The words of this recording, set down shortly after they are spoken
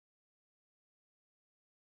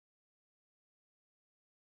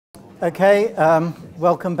Okay,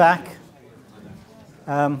 welcome back.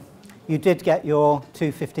 You did get your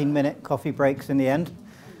 2 15-minute coffee breaks in the end,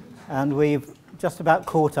 and we've just about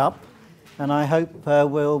caught up, and I hope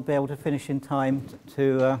we'll be able to finish in time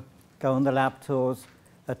to go on the lab tours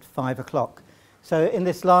at 5 o'clock. So in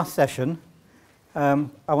this last session, I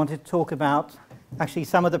wanted to talk about actually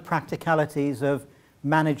some of the practicalities of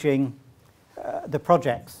managing the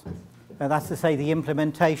projects. That's to say the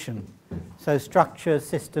implementation. So structures,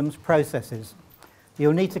 systems, processes.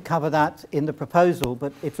 You'll need to cover that in the proposal,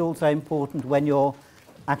 but it's also important when you're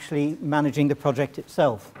actually managing the project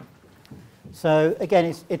itself. So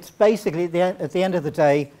again, it's basically, at the end of the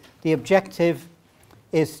day, the objective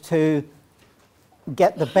is to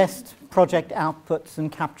get the best project outputs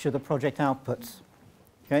and capture the project outputs.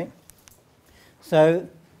 Okay? So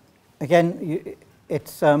again,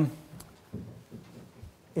 it's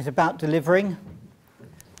about delivering,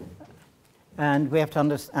 and we have to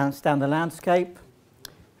understand the landscape,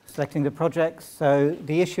 selecting the projects. So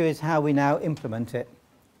the issue is how we now implement it.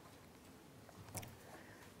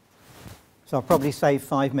 So I'll probably save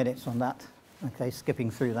 5 minutes on that. Okay,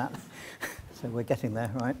 skipping through that. So we're getting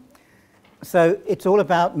there, right? So it's all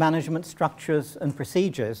about management structures and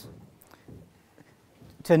procedures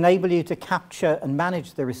to enable you to capture and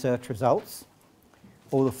manage the research results,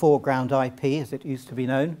 or the foreground IP as it used to be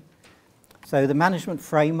known. So the management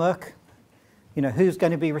framework, you know, who's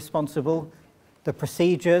going to be responsible, the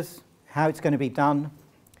procedures, how it's going to be done,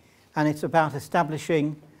 and it's about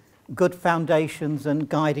establishing good foundations and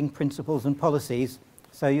guiding principles and policies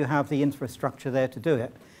so you have the infrastructure there to do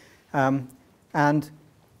it. And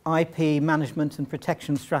IP management and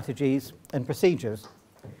protection strategies and procedures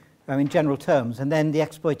in general terms. And then the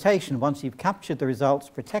exploitation, once you've captured the results,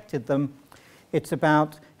 protected them, it's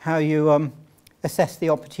about how you assess the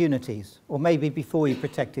opportunities, or maybe before you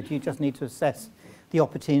protect it, you just need to assess the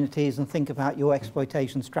opportunities and think about your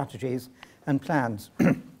exploitation strategies and plans.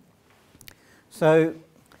 So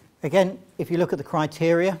again, if you look at the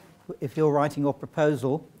criteria, if you're writing your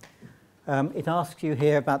proposal, it asks you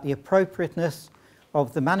here about the appropriateness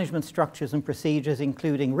of the management structures and procedures,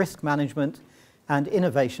 including risk management and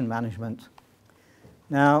innovation management.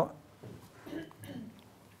 Now,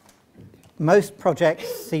 most projects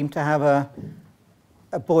seem to have a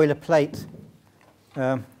boilerplate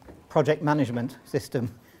project management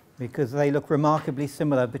system because they look remarkably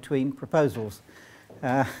similar between proposals.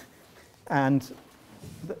 And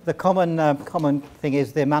the common thing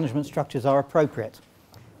is their management structures are appropriate,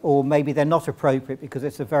 or maybe they're not appropriate because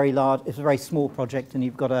it's a very small project and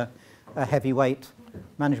you've got a heavyweight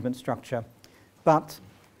management structure. But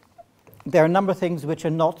there are a number of things which are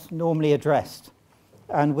not normally addressed,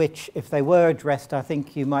 and which, if they were addressed, I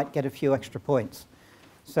think you might get a few extra points.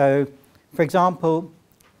 So, for example,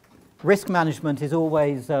 risk management is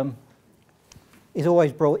always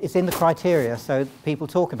brought, it's in the criteria, so people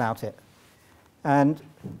talk about it. And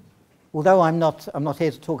although I'm not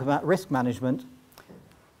here to talk about risk management,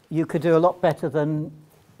 you could do a lot better than,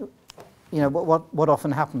 you know, what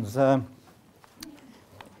often happens. You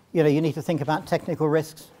know, you need to think about technical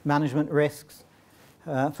risks, management risks.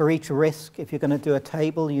 For each risk, if you're going to do a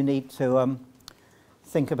table, you need to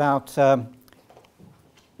think about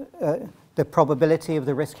the probability of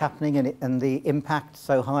the risk happening and the impact,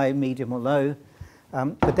 so high, medium or low.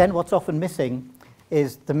 But then what's often missing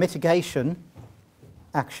is the mitigation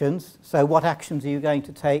actions. So what actions are you going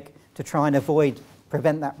to take to try and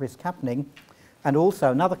prevent that risk happening? And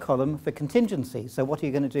also another column for contingency. So what are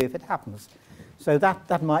you going to do if it happens? So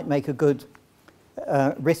that might make a good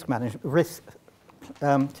risk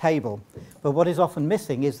table. But what is often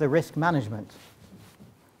missing is the risk management.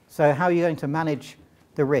 So how are you going to manage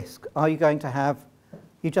the risk? Are you going to have,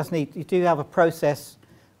 you do have a process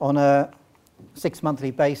on a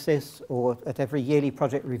 6-monthly basis or at every yearly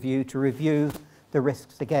project review to review the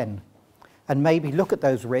risks again, and maybe look at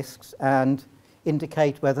those risks and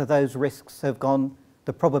indicate whether those risks have gone,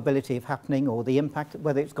 the probability of happening or the impact,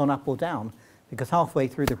 whether it's gone up or down, because halfway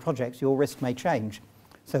through the project your risk may change.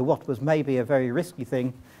 So what was maybe a very risky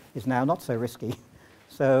thing is now not so risky.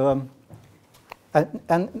 So,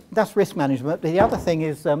 and that's risk management. But the other thing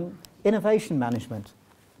is innovation management.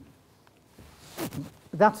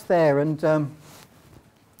 That's there, and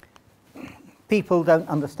people don't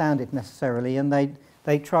understand it necessarily, and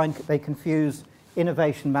they confuse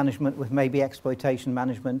innovation management with maybe exploitation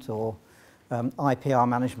management or IPR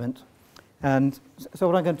management. And so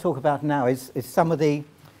what I'm going to talk about now is some of the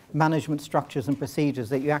management structures and procedures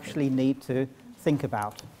that you actually need to think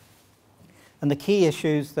about. And the key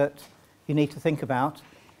issues that you need to think about,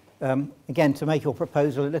 again, to make your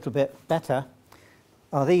proposal a little bit better,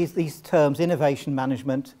 are these terms, innovation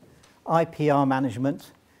management, IPR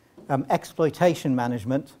management, exploitation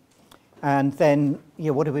management, and then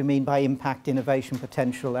what do we mean by impact, innovation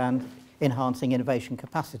potential, and enhancing innovation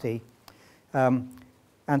capacity.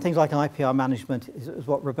 And things like IPR management is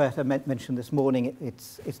what Roberta mentioned this morning.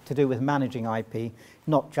 It's to do with managing IP,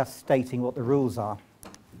 not just stating what the rules are.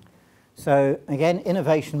 So again,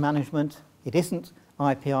 innovation management, it isn't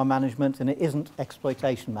IPR management and it isn't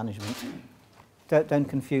exploitation management. Don't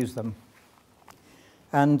confuse them.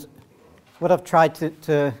 And what I've tried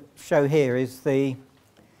to show here is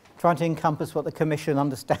trying to encompass what the Commission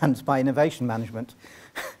understands by innovation management.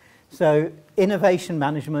 So innovation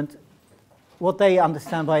management, what they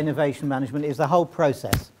understand by innovation management is the whole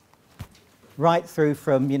process, right through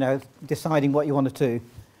from deciding what you want to do.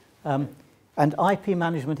 And IP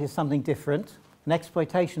management is something different, and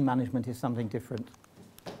exploitation management is something different.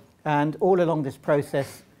 And all along this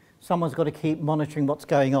process, someone's got to keep monitoring what's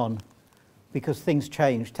going on, because things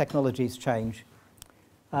change, technologies change.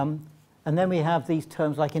 And then we have these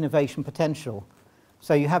terms like innovation potential.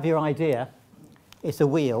 So you have your idea, it's a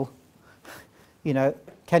wheel.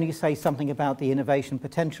 Can you say something about the innovation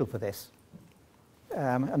potential for this?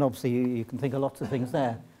 And obviously you can think of lots of things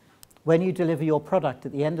there. When you deliver your product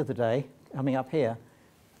at the end of the day, coming up here,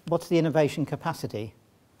 what's the innovation capacity?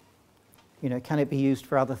 Can it be used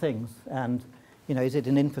for other things? And is it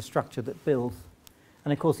an infrastructure that builds?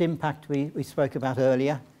 And of course, impact we spoke about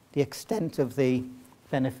earlier, the extent of the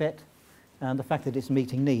benefit and the fact that it's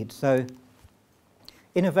meeting needs. So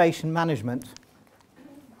innovation management,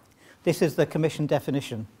 this is the Commission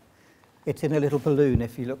definition. It's in a little balloon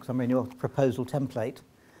if you look somewhere in your proposal template.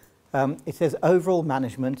 It says overall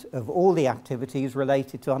management of all the activities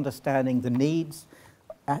related to understanding the needs,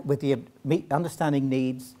 understanding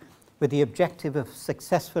needs with the objective of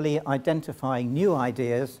successfully identifying new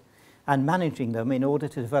ideas and managing them in order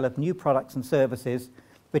to develop new products and services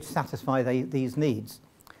which satisfy these needs.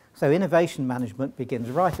 So innovation management begins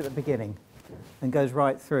right at the beginning and goes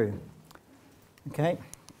right through. Okay?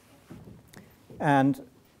 And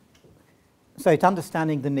so it's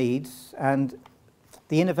understanding the needs and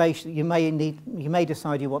the innovation. You may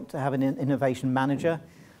decide you want to have an innovation manager,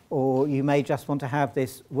 or you may just want to have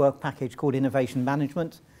this work package called innovation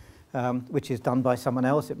management, which is done by someone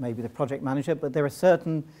else. It may be the project manager, but there are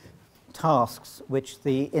certain tasks which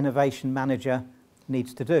the innovation manager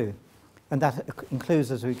needs to do. And that includes,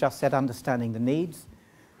 as we've just said, understanding the needs,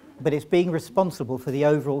 but it's being responsible for the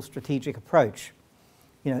overall strategic approach.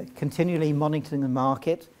 Continually monitoring the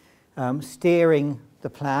market, steering the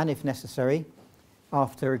plan if necessary,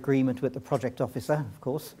 after agreement with the project officer, of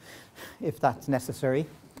course, if that's necessary,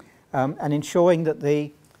 and ensuring that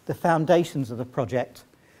the foundations of the project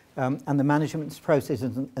and the management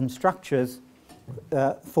processes and structures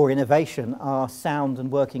for innovation are sound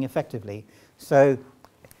and working effectively. So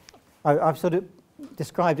I've sort of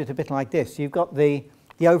described it a bit like this. You've got the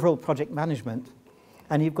overall project management,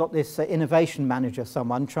 and you've got this innovation manager,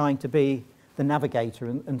 someone trying to be the navigator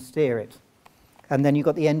and steer it. And then you've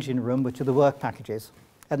got the engine room, which are the work packages,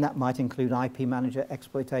 and that might include IP manager,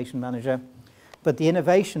 exploitation manager. But the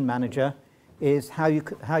innovation manager is how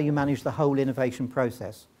you manage the whole innovation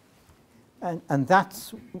process. And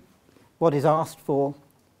that's what is asked for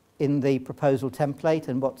in the proposal template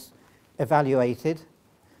and what's evaluated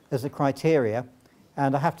as a criteria.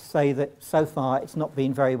 And I have to say that so far it's not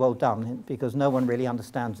been very well done because no one really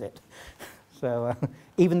understands it. So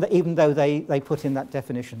even though they put in that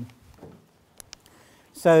definition.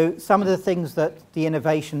 So some of the things that the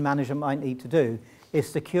innovation manager might need to do is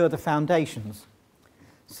secure the foundations.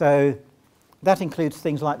 So that includes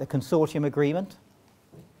things like the consortium agreement.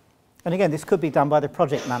 And again, this could be done by the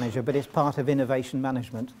project manager, but it's part of innovation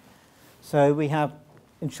management. So we have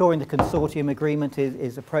ensuring the consortium agreement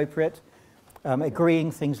is appropriate,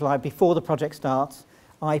 agreeing things like before the project starts,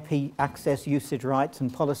 IP access usage rights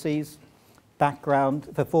and policies, background,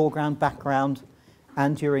 the foreground, background,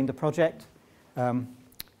 and during the project.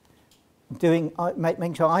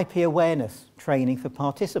 Making sure IP awareness training for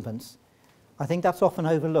participants. I think that's often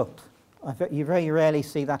overlooked. You very rarely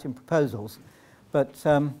see that in proposals. But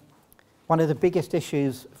one of the biggest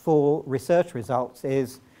issues for research results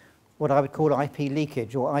is what I would call IP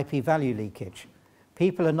leakage or IP value leakage.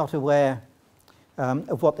 People are not aware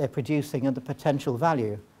of what they're producing and the potential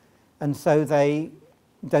value, and so they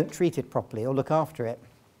don't treat it properly or look after it.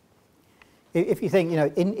 If you think,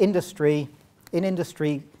 in industry,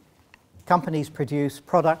 companies produce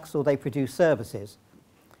products or they produce services,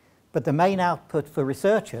 but the main output for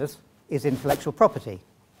researchers is intellectual property,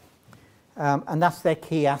 and that's their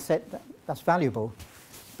key asset. That's valuable,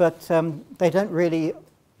 but they don't really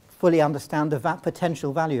fully understand the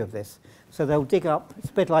potential value of this. So they'll dig up,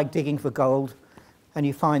 it's a bit like digging for gold, and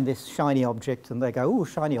you find this shiny object, and they go, "Ooh,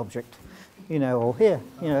 shiny object," you know, or here,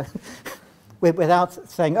 you know, without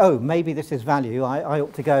saying, "Oh, maybe this is value, I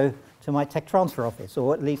ought to go to my tech transfer office,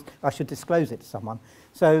 or at least I should disclose it to someone."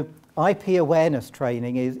 So IP awareness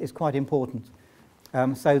training is quite important,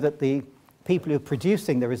 so that the people who are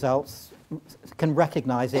producing the results can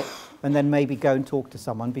recognize it and then maybe go and talk to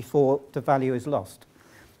someone before the value is lost.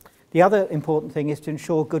 The other important thing is to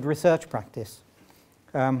ensure good research practice.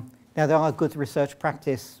 Now, there are good research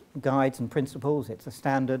practice guides and principles. It's a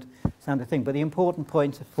standard thing. But the important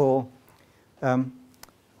point for,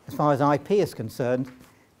 as far as IP is concerned,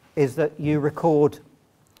 is that you record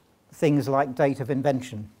things like date of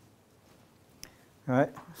invention. Right?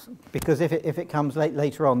 Because if it comes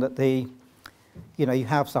later on that you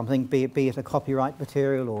have something, be it a copyright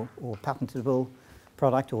material or patentable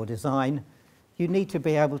product or design, you need to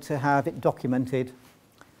be able to have it documented.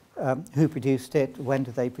 Who produced it, when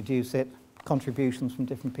did they produce it, contributions from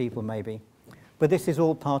different people maybe. But this is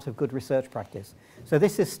all part of good research practice. So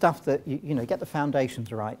this is stuff that, get the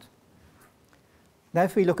foundations right. Now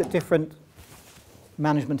if we look at different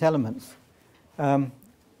management elements,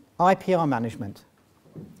 IPR management.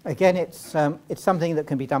 Again, it's something that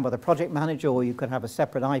can be done by the project manager, or you could have a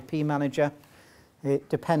separate IP manager. It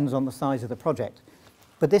depends on the size of the project.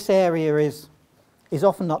 But this area is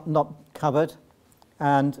often not covered.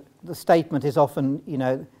 And the statement is often,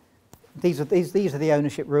 these are the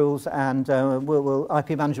ownership rules, and IP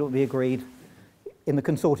management will be agreed in the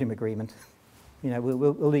consortium agreement.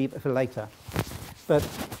 We'll leave it for later. But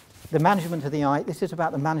the management of this is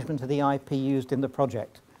about the management of the IP used in the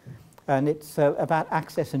project, and it's about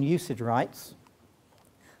access and usage rights,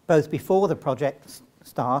 both before the project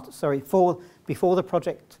before the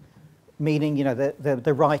project, meaning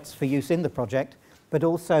the rights for use in the project, but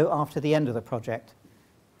also after the end of the project.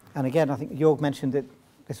 And again, I think Jörg mentioned it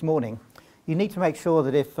this morning. You need to make sure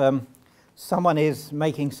that if someone is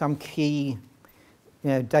making some key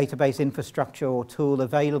database infrastructure or tool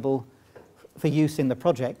available for use in the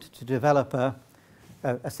project to develop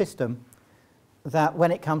a system, that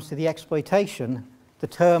when it comes to the exploitation, the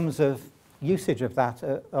terms of usage of that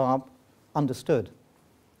are understood.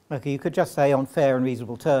 Okay, you could just say on fair and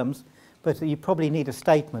reasonable terms, but you probably need a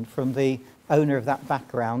statement from the owner of that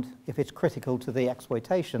background, if it's critical to the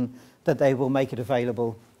exploitation, that they will make it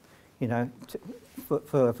available,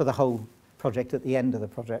 for the whole project at the end of the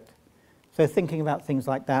project. So thinking about things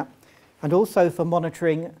like that, and also for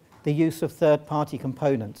monitoring the use of third-party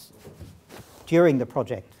components during the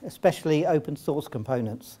project, especially open source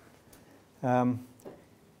components.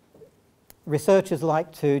 Researchers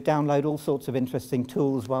like to download all sorts of interesting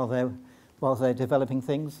tools while they're developing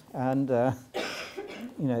things, and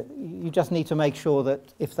you just need to make sure that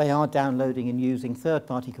if they are downloading and using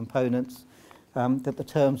third-party components, that the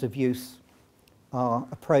terms of use are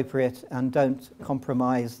appropriate and don't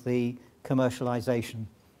compromise the commercialization.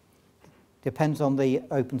 Depends on the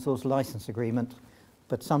open source license agreement,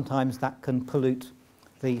 but sometimes that can pollute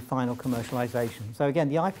the final commercialization. So again,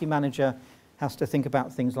 the IP manager has to think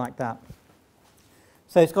about things like that.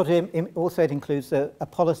 So it's got to, also it includes a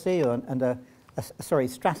policy and a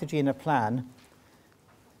strategy and a plan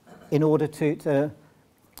in order to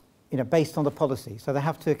based on the policy. So they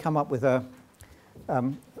have to come up with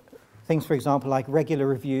things, for example, like regular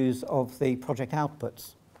reviews of the project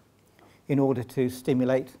outputs in order to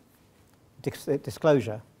stimulate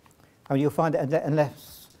disclosure. I mean, you'll find that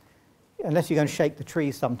unless you're going to shake the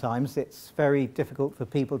trees sometimes, it's very difficult for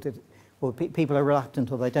people people are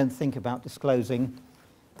reluctant or they don't think about disclosing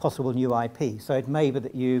possible new IP. So it may be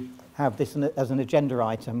that you have this as an agenda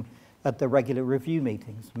item at the regular review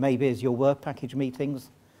meetings. Maybe as your work package meetings,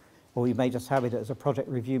 or you may just have it as a project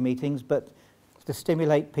review meetings, but to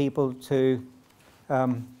stimulate people to,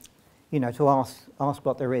 to ask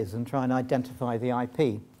what there is and try and identify the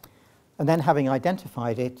IP. And then having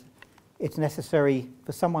identified it, it's necessary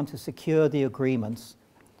for someone to secure the agreements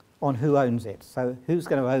on who owns it. So who's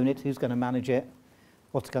going to own it, who's going to manage it,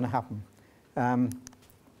 what's going to happen.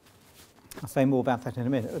 I'll say more about that in a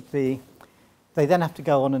minute. They then have to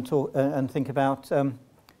go on and talk and think about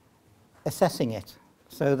assessing it.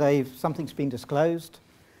 So something's been disclosed.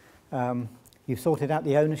 You've sorted out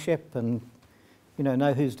the ownership and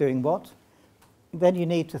know who's doing what. Then you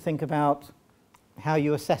need to think about how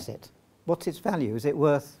you assess it. What's its value? Is it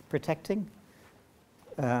worth protecting?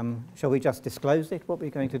 Shall we just disclose it? What are we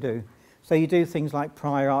going to do? So you do things like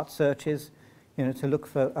prior art searches, to look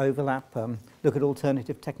for overlap, look at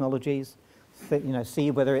alternative technologies,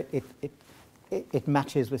 see whether it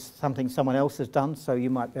matches with something someone else has done. So you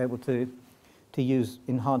might be able to to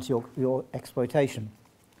enhance your exploitation.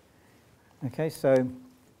 Okay, so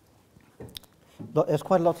there's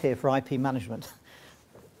quite a lot here for IP management.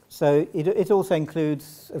 So it also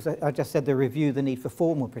includes, as I just said, the review, the need for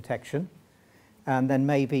formal protection, and then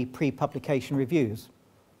maybe pre-publication reviews.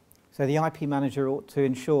 So the IP manager ought to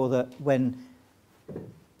ensure that when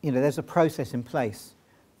there's a process in place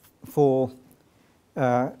for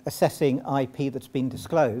assessing IP that's been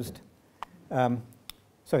disclosed,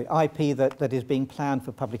 IP that is being planned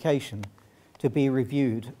for publication, to be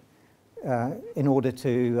reviewed in order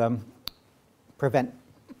to prevent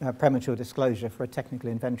premature disclosure for a technical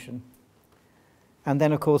invention. And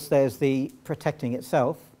then, of course, there's the protecting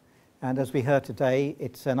itself. And as we heard today,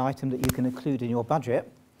 it's an item that you can include in your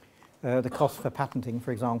budget, the cost for patenting,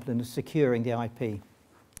 for example, and securing the IP.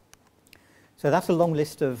 So that's a long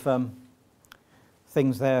list of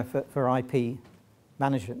things there for IP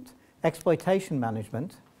management. Exploitation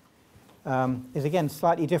management is, again,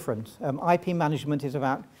 slightly different. IP management is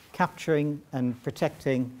about capturing and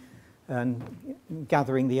protecting and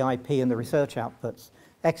gathering the IP and the research outputs.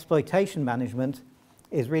 Exploitation management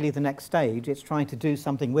is really the next stage. It's trying to do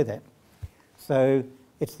something with it. So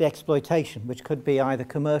it's the exploitation, which could be either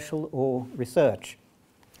commercial or research.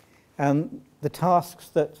 And the tasks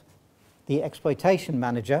that the exploitation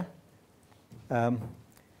manager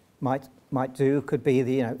might do could be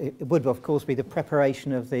it would of course be the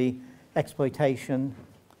preparation of the exploitation,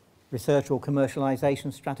 research or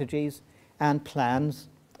commercialization strategies and plans,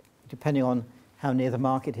 depending on how near the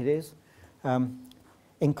market it is,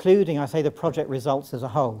 including, I say, the project results as a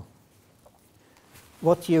whole.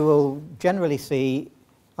 What you will generally see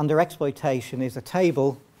under exploitation is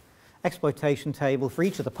a exploitation table for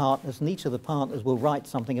each of the partners, and each of the partners will write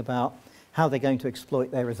something about how they're going to exploit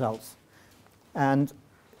their results. And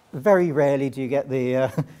very rarely do you get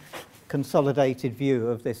the consolidated view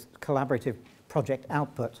of this collaborative project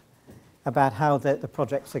output about how the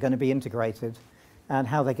projects are going to be integrated and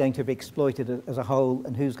how they're going to be exploited as a whole,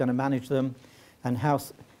 and who's going to manage them, and how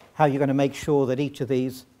you're going to make sure that each of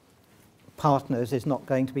these partners is not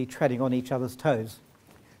going to be treading on each other's toes.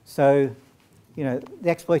 So, the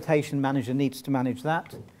exploitation manager needs to manage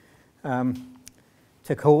that,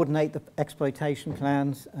 to coordinate the exploitation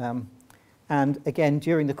plans, and again,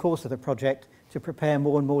 during the course of the project, to prepare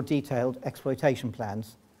more and more detailed exploitation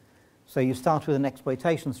plans. So you start with an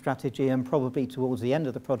exploitation strategy, and probably towards the end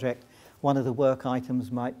of the project, one of the work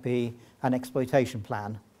items might be an exploitation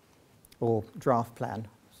plan or draft plan.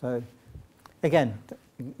 So again,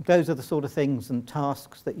 those are the sort of things and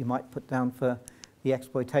tasks that you might put down for the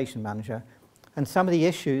exploitation manager. And some of the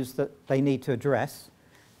issues that they need to address,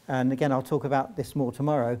 and again, I'll talk about this more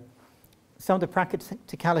tomorrow, some of the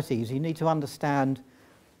practicalities, you need to understand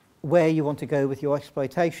where you want to go with your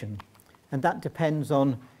exploitation. And that depends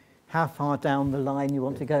on how far down the line you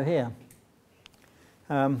want to go here.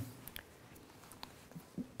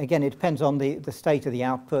 Again, it depends on the state of the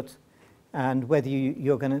output and whether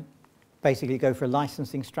you're going to basically go for a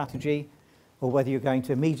licensing strategy, or whether you're going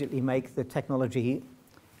to immediately make the technology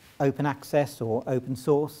open access or open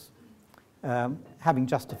source, having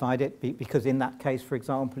justified it, because in that case, for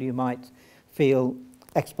example, you might feel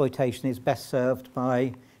exploitation is best served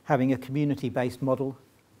by having a community-based model,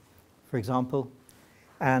 for example,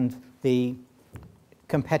 and the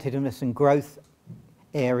competitiveness and growth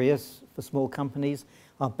areas for small companies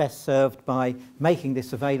are best served by making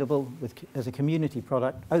this available as a community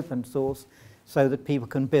product, open source, so that people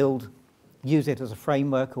can use it as a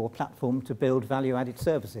framework or platform to build value-added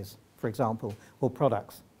services, for example, or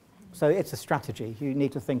products. So it's a strategy. You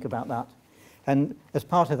need to think about that. And as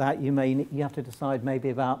part of that, you have to decide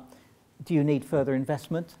maybe about, do you need further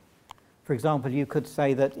investment? For example, you could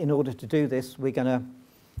say that in order to do this, we're going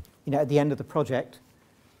to, at the end of the project,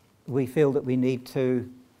 we feel that we need to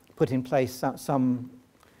put in place some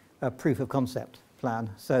proof of concept plan.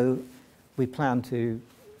 So we plan to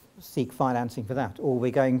seek financing for that, or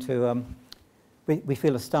we're going to, we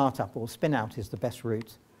feel a startup or spin out is the best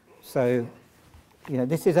route. So,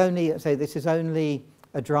 this is only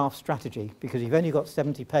a draft strategy, because you've only got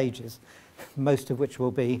 70 pages, most of which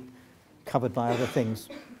will be covered by other things.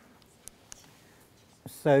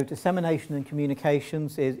 So dissemination and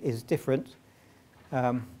communications is different.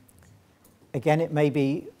 Again, it may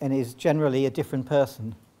be and is generally a different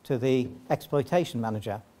person to the exploitation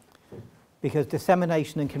manager, because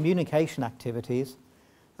dissemination and communication activities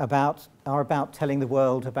are about telling the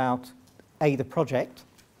world about the project,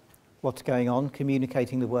 what's going on,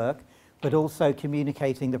 communicating the work, but also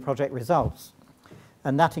communicating the project results.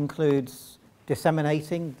 And that includes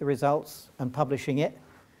disseminating the results and publishing it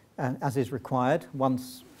as is required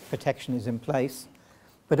once protection is in place,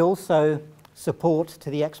 but also support to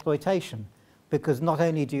the exploitation, because not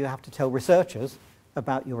only do you have to tell researchers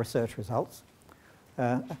about your research results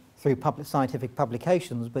through scientific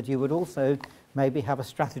publications, but you would also maybe have a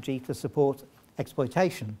strategy to support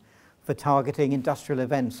exploitation for targeting industrial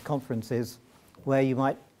events, conferences, where you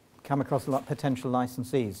might come across a lot of potential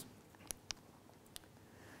licensees.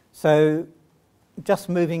 So just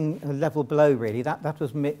moving a level below, really, that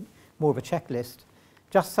was more of a checklist.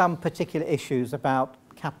 Just some particular issues about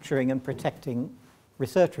capturing and protecting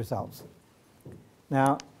research results.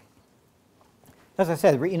 Now, as I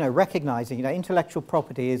said, recognizing, intellectual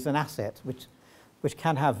property is an asset which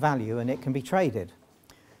can have value and it can be traded.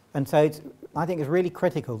 And so I think it's really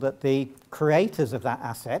critical that the creators of that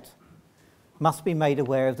asset must be made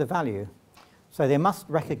aware of the value. So they must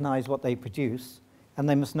recognize what they produce and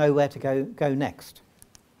they must know where to go next.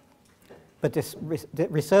 But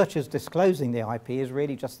researchers disclosing the IP is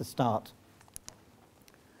really just the start.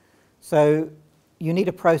 So you need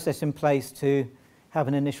a process in place to have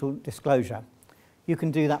an initial disclosure. You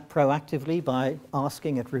can do that proactively by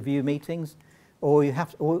asking at review meetings, or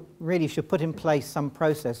really should put in place some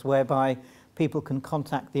process whereby people can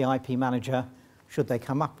contact the IP manager should they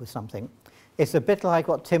come up with something. It's a bit like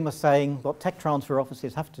what Tim was saying, what tech transfer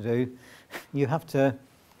offices have to do. You have to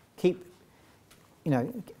keep,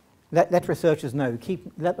 let researchers know,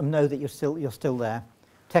 let them know that you're still there.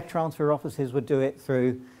 Tech transfer offices would do it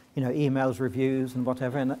through, emails, reviews, and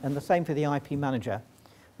whatever, and the same for the IP manager.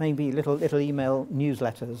 Maybe little email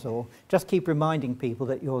newsletters, or just keep reminding people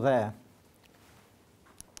that you're there.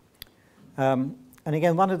 And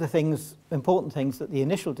again, one of the important things that the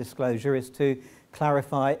initial disclosure is to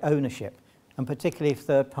clarify ownership, and particularly if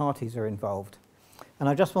third parties are involved. And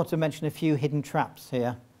I just want to mention a few hidden traps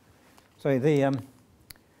here. So the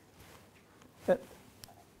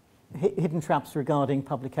hidden traps regarding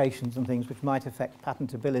publications and things which might affect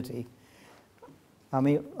patentability. I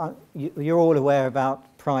mean, you're all aware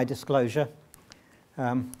about prior disclosure,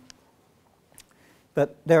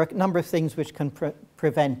 but there are a number of things which can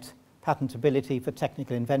prevent patentability for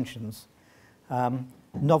technical inventions.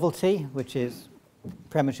 Novelty, which is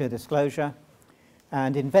premature disclosure,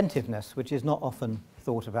 and inventiveness, which is not often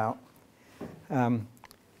thought about.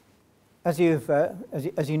 As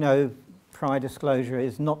you know, prior disclosure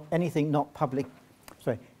is not anything not public.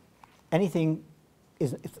 Sorry,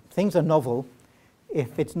 things are novel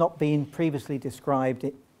if it's not been previously described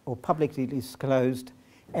or publicly disclosed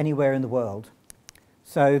anywhere in the world.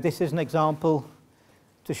 So this is an example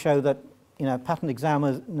to show that patent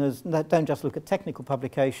examiners don't just look at technical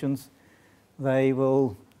publications. They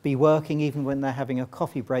will be working even when they're having a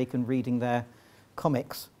coffee break and reading their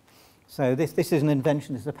comics. So this is an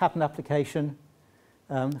invention. This is a patent application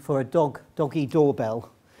for a doggy doorbell,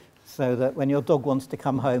 so that when your dog wants to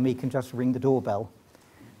come home, he can just ring the doorbell.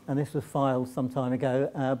 And this was filed some time ago.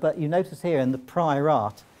 But you notice here in the prior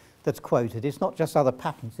art that's quoted, it's not just other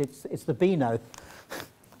patents, it's the Beano,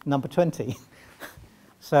 number 20.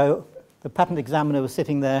 So the patent examiner was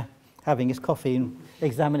sitting there having his coffee and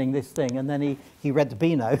examining this thing, and then he read the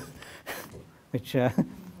Beano, which,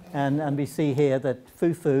 and we see here that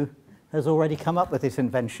Fufu has already come up with this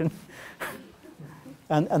invention,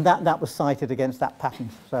 and that was cited against that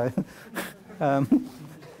patent. So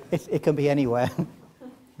it can be anywhere.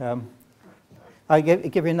 I'll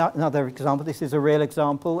give you another example. This is a real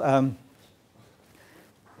example.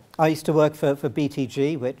 I used to work for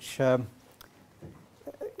BTG, which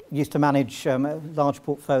used to manage a large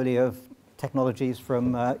portfolio of technologies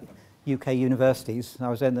from UK universities. I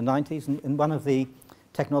was there in the 90s, and one of the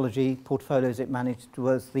technology portfolios it managed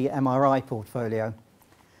was the MRI portfolio,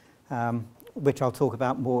 which I'll talk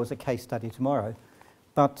about more as a case study tomorrow.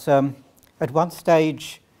 But at one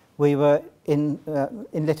stage, we were in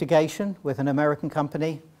litigation with an American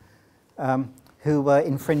company who were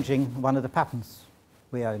infringing one of the patents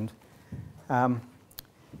we owned.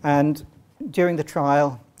 And during the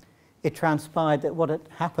trial, it transpired that what had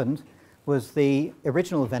happened was the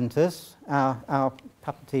original inventors, our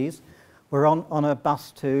patentees, were on a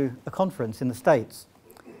bus to a conference in the States,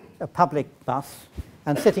 a public bus,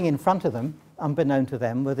 and sitting in front of them, unbeknown to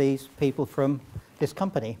them, were these people from this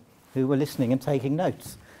company who were listening and taking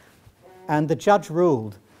notes. And the judge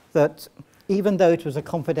ruled that even though it was a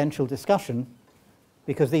confidential discussion,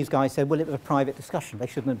 because these guys said, well, it was a private discussion, they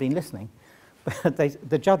shouldn't have been listening, but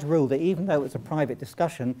the judge ruled that even though it was a private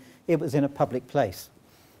discussion, it was in a public place.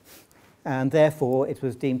 And therefore, it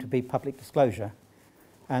was deemed to be public disclosure.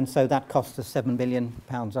 And so that cost us £7 million,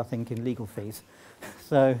 I think, in legal fees.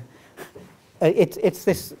 So it's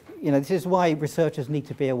this, this is why researchers need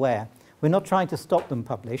to be aware. We're not trying to stop them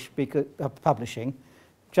publishing,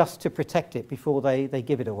 just to protect it before they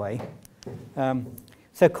give it away.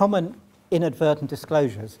 So common inadvertent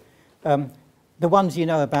disclosures. The ones you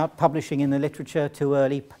know about, publishing in the literature too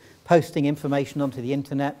early, posting information onto the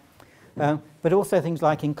internet, but also things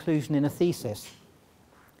like inclusion in a thesis,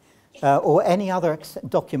 or any other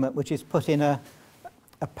document which is put in a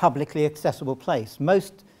publicly accessible place.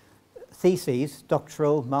 Most theses,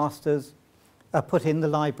 doctoral, masters, are put in the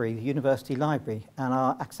library, the university library, and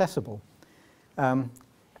are accessible,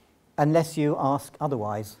 unless you ask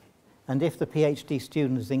otherwise. And if the PhD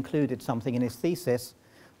student has included something in his thesis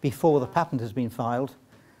before the patent has been filed,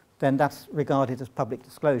 then that's regarded as public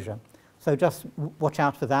disclosure. So just watch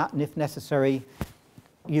out for that, and if necessary,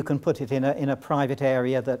 you can put it in a private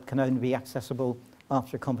area that can only be accessible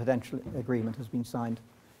after a confidential agreement has been signed.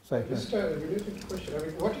 So, just a related question. I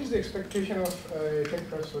mean, what is the expectation of a tech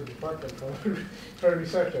transfer department for a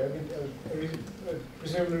researcher? I mean,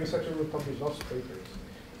 presumably a researcher will publish lots of papers.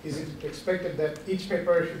 Is it expected that each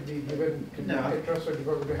paper should be given to the tech transfer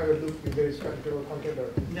department to have a look if there is particular content?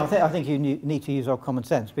 Or no. I think you need to use our common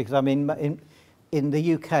sense, because I mean, in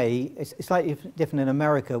the UK, it's slightly different in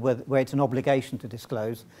America, where it's an obligation to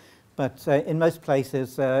disclose, but in most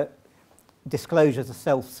places, disclosures are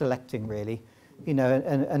self-selecting, really. You know,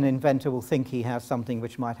 an inventor will think he has something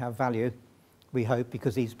which might have value, we hope,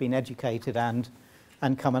 because he's been educated and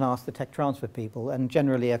come and ask the tech transfer people. And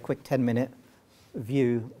generally, a quick 10-minute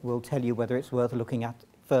view will tell you whether it's worth looking at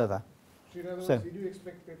further. So in other words, you do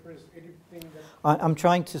expect papers, anything that... I'm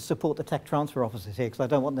trying to support the tech transfer officers here, because I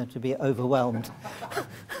don't want them to be overwhelmed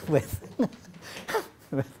with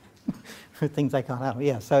things they can't handle.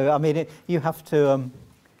 Yeah, so I mean, you have to...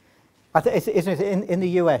 in the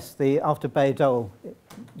US, after Bayh-Dole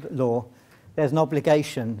law, there's an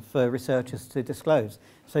obligation for researchers to disclose.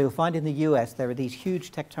 So you'll find in the US there are these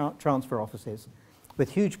huge tech transfer offices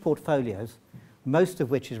with huge portfolios, most of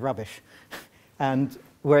which is rubbish. And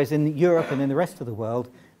whereas in Europe and in the rest of the world,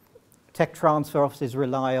 tech transfer offices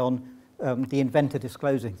rely on the inventor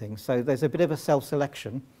disclosing things. So there's a bit of a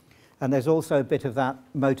self-selection, and there's also a bit of that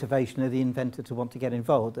motivation of the inventor to want to get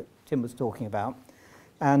involved that Tim was talking about.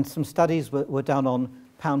 And some studies were done on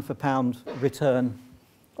pound-for-pound return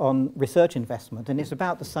on research investment, and it's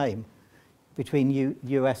about the same between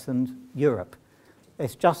US and Europe.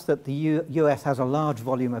 It's just that the US has a large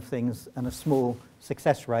volume of things and a small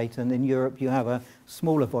success rate, and in Europe you have a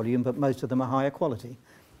smaller volume, but most of them are higher quality.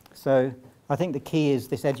 So I think the key is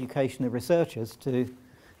this education of researchers to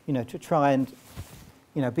try and,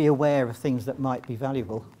 be aware of things that might be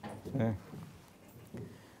valuable.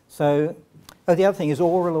 So the other thing is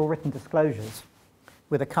oral or written disclosures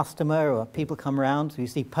with a customer, or people come around, so you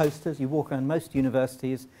see posters, you walk around most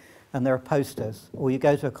universities and there are posters, or you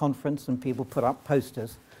go to a conference and people put up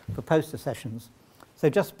posters for poster sessions. So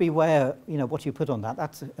just beware, what you put on that.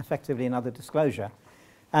 That's effectively another disclosure.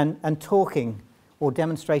 And talking or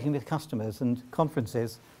demonstrating with customers and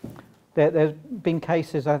conferences, there's been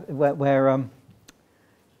cases where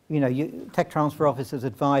tech transfer officers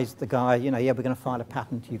advised the guy, yeah, we're going to file a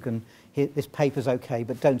patent. This paper's okay,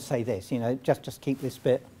 but don't say this. Just keep this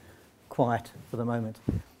bit quiet for the moment.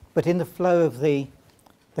 But in the flow of the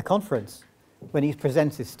conference, when he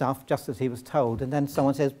presents his stuff, just as he was told, and then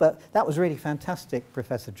someone says, but that was really fantastic,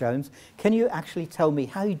 Professor Jones. Can you actually tell me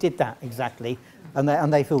how you did that exactly? And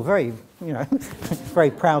they feel very,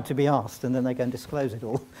 very proud to be asked, and then they go and disclose it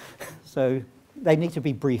all. So they need to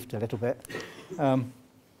be briefed a little bit.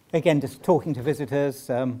 Again, just talking to visitors.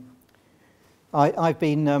 I've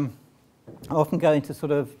been, I often go into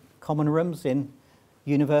sort of common rooms in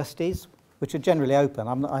universities, which are generally open.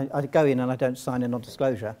 I go in and I don't sign a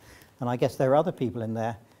non-disclosure, and I guess there are other people in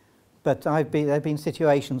there. But there have been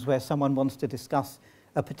situations where someone wants to discuss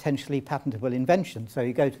a potentially patentable invention. So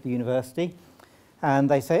you go to the university, and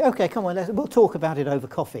they say, okay, come on, we'll talk about it over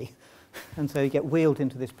coffee. And so you get wheeled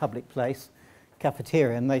into this public place,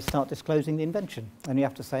 cafeteria, and they start disclosing the invention. And you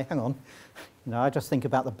have to say, hang on, I just think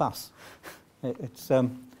about the bus.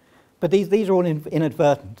 But these are all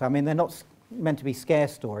inadvertent. I mean, they're not meant to be scare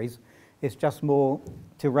stories. It's just more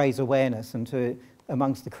to raise awareness and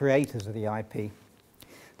amongst the creators of the IP.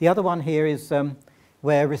 The other one here is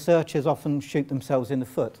where researchers often shoot themselves in the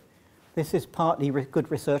foot. This is partly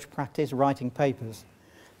good research practice, writing papers.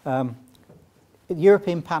 The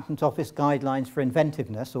European Patent Office Guidelines for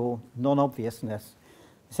Inventiveness, or Non-Obviousness,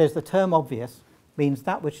 says the term obvious means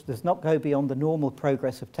that which does not go beyond the normal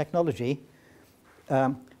progress of technology,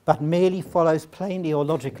 but merely follows plainly or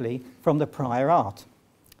logically from the prior art.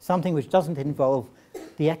 Something which doesn't involve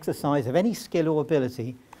the exercise of any skill or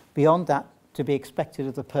ability beyond that to be expected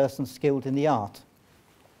of the person skilled in the art.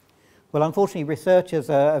 Well, unfortunately, researchers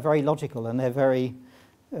are very logical, and they're very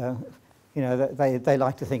you know, they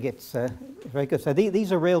like to think it's very good. So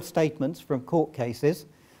these are real statements from court cases.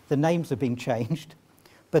 The names have been changed,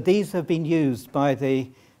 but these have been used by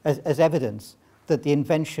as evidence that the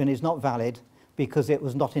invention is not valid because it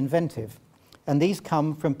was not inventive. And these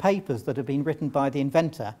come from papers that have been written by the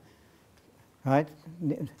inventor, right,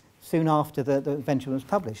 soon after the invention was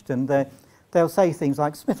published. And they'll say things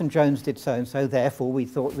like, Smith and Jones did so and so, therefore we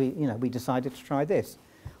thought we decided to try this.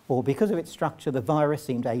 Or because of its structure, the virus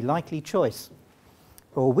seemed a likely choice.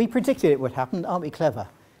 Or we predicted it would happen, aren't we clever?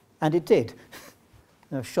 And it did.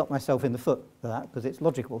 I shot myself in the foot for that because it's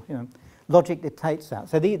logical. You know, logic dictates that.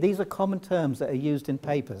 So these are common terms that are used in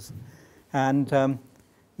papers, and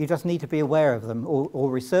you just need to be aware of them, or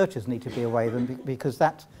researchers need to be aware of them, because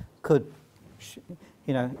that could,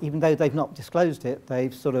 you know, even though they've not disclosed it,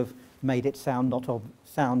 they've sort of made it sound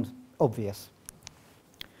sound obvious.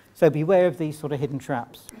 So beware of these sort of hidden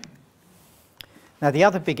traps. Now, the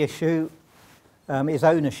other big issue is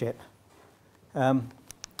ownership.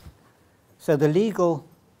 So the legal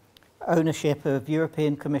ownership of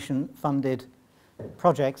European Commission-funded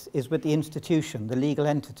projects is with the institution, the legal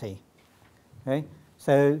entity. Okay?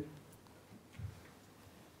 So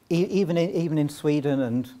even in Sweden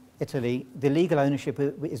and Italy, the legal ownership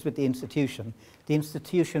is with the institution. The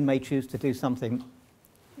institution may choose to do something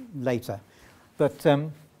later. But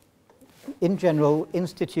in general,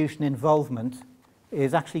 institution involvement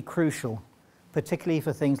is actually crucial, particularly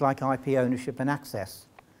for things like IP ownership and access.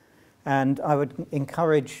 And I would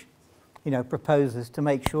encourage, you know, proposers to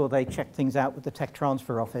make sure they check things out with the Tech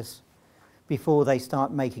Transfer Office before they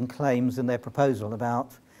start making claims in their proposal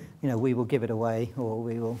about, you know, we will give it away, or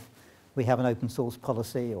we have an open source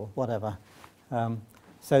policy, or whatever.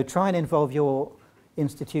 So try and involve your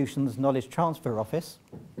institution's knowledge transfer office,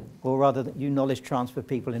 or rather that you knowledge transfer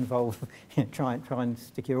people involved, try and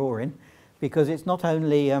stick your oar in, because it's not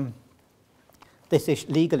only this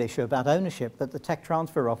legal issue about ownership, but the Tech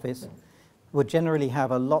Transfer Office would generally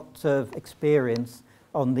have a lot of experience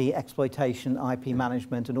on the exploitation, IP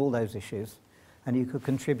management, and all those issues, and you could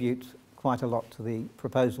contribute quite a lot to the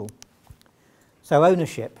proposal. So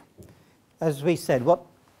ownership, as we said, what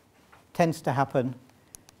tends to happen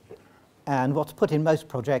and what's put in most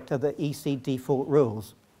projects are the EC default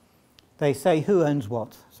rules. They say who owns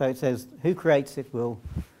what. So it says who creates it will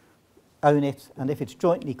own it, and if it's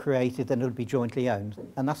jointly created, then it'll be jointly owned,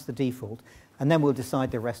 and that's the default. And then we'll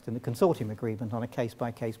decide the rest in the consortium agreement on a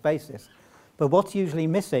case-by-case basis. But what's usually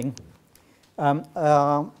missing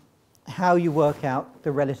are how you work out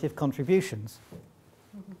the relative contributions.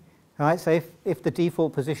 All right, so if the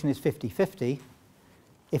default position is 50-50,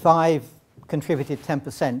 if I've contributed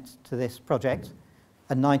 10% to this project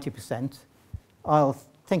and 90%, I'll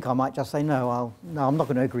think I might just say, no, I'm not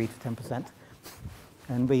going to agree to 10%.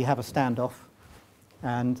 And we have a standoff,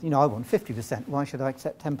 and you know, I want 50%, why should I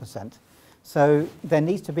accept 10%? So there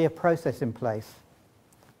needs to be a process in place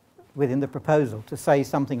within the proposal to say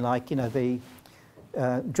something like, you know, the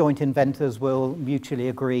joint inventors will mutually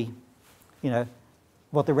agree, you know,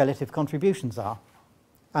 what the relative contributions are.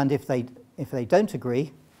 And if they don't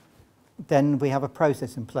agree, then we have a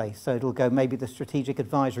process in place. So it'll go maybe the Strategic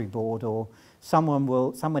Advisory Board, or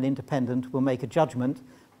someone independent will make a judgment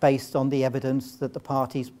based on the evidence that the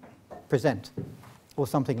parties present, or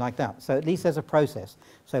something like that. So at least there's a process.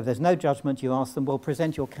 So if there's no judgment, you ask them, well,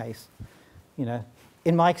 present your case. You know,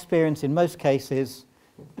 in my experience, in most cases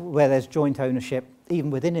where there's joint ownership, even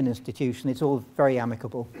within an institution, it's all very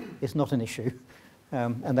amicable. It's not an issue.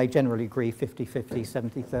 And they generally agree 50-50,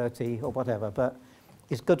 70-30, or whatever. But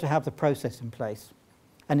it's good to have the process in place.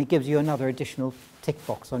 And it gives you another additional tick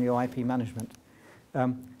box on your IP management.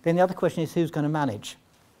 Then the other question is, who's going to manage?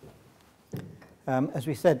 As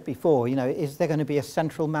we said before, you know, is there going to be a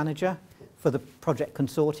central manager for the project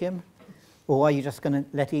consortium, or are you just going to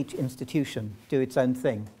let each institution do its own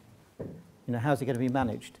thing? You know, how's it going to be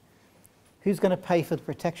managed? Who's going to pay for the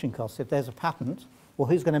protection costs if there's a patent, or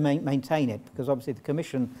who's going to maintain it? Because obviously the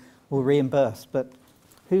Commission will reimburse, but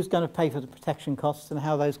who's going to pay for the protection costs, and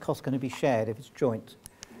how are those costs going to be shared if it's joint?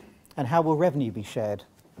 And how will revenue be shared?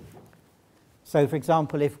 So, for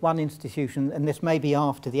example, if one institution, and this may be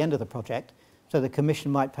after the end of the project, so the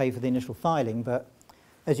Commission might pay for the initial filing, but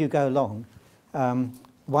as you go along,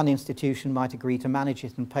 one institution might agree to manage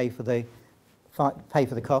it and pay for the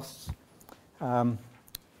costs,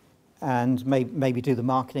 and maybe do the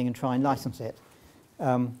marketing and try and license it.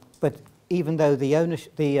 But even though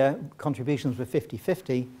the contributions were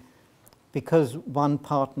 50-50, because one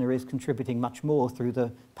partner is contributing much more through the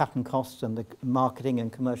patent costs and the marketing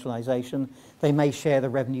and commercialization, they may share the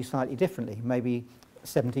revenue slightly differently, maybe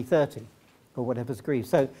 70-30 or whatever's agreed.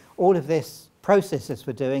 So all of this processes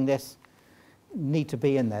for doing this need to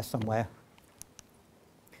be in there somewhere.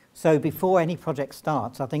 So before any project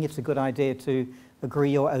starts, I think it's a good idea to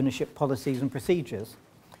agree your ownership policies and procedures.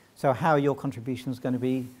 So how are your contributions going to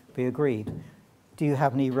be agreed? Do you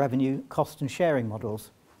have any revenue, cost and sharing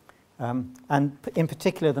models? And in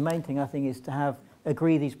particular, the main thing I think is to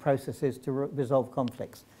agree these processes to resolve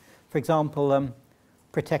conflicts. For example,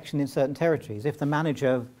 protection in certain territories. If the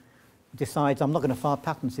manager decides, I'm not going to file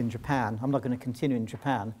patents in Japan, I'm not going to continue in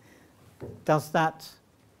Japan, does that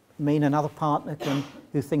mean another partner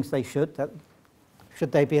who thinks they should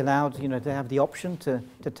they be allowed, to have the option to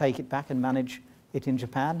take it back and manage it in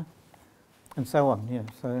Japan, and so on.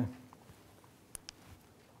 So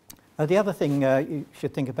the other thing you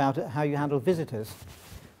should think about is how you handle visitors.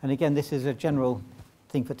 And again, this is a general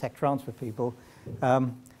thing for tech transfer people.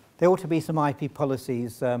 There ought to be some IP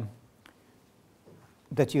policies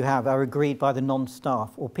that you have are agreed by the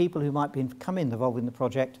non-staff or people who might become involved in the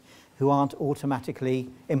project who aren't automatically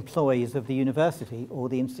employees of the university or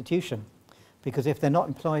the institution. Because if they're not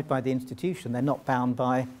employed by the institution, they're not bound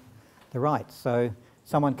by the rights. So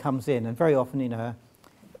someone comes in, and very often,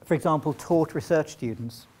 for example, taught research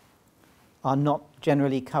students are not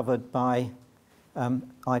generally covered by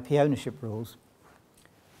IP ownership rules.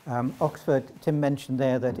 Oxford, Tim mentioned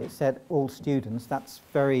there that it said all students. That's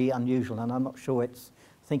very unusual, and I'm not sure I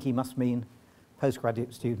think he must mean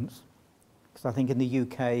postgraduate students. Because I think in the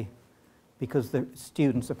UK, because the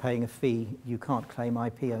students are paying a fee, you can't claim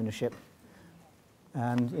IP ownership.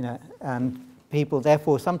 And, and people,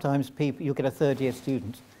 therefore, sometimes you'll get a third-year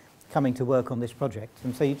student coming to work on this project.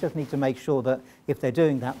 And so you just need to make sure that if they're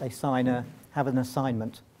doing that, they have an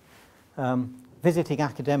assignment. Visiting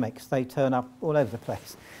academics, they turn up all over the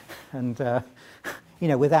place. And,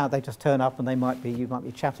 without, they just turn up and you might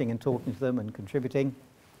be chatting and talking to them and contributing.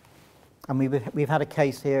 And we've had a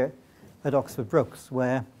case here at Oxford Brookes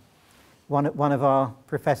where one of our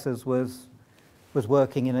professors was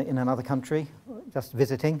working in another country, just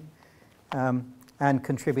visiting, and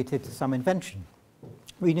contributed to some invention.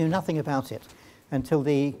 We knew nothing about it until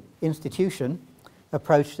the institution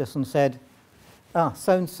approached us and said,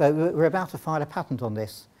 so-and-so, we're about to file a patent on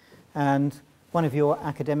this, and one of your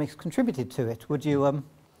academics contributed to it. Would you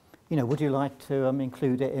like to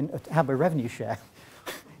include it have a revenue share?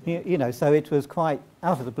 So it was quite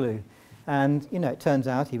out of the blue. And, it turns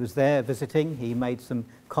out he was there visiting, he made some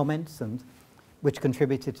comments which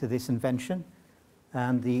contributed to this invention,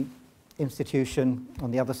 and the institution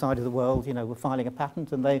on the other side of the world, were filing a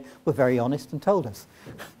patent, and they were very honest and told us.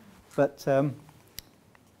 But,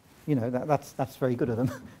 that's very good of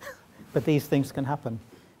them. But these things can happen.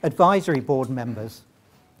 Advisory board members,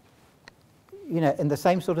 in the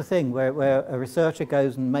same sort of thing, where a researcher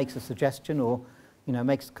goes and makes a suggestion or,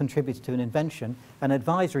 contributes to an invention, an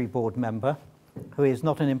advisory board member who is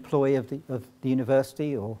not an employee of the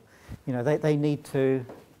university or, they need to,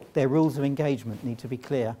 their rules of engagement need to be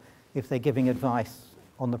clear if they're giving advice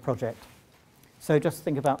on the project. So just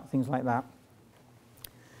think about things like that.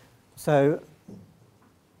 So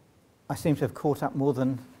I seem to have caught up more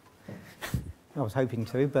than I was hoping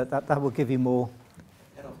to, but that will give you more.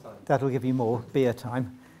 That'll give you more beer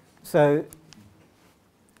time. So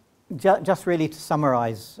just really to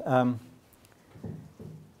summarise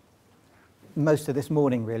most of this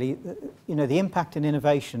morning, really, the impact and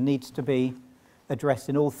innovation needs to be addressed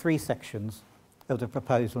in all three sections of the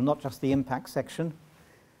proposal, not just the impact section.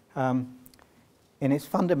 And it's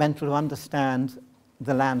fundamental to understand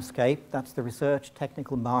the landscape, that's the research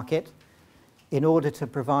technical market, in order to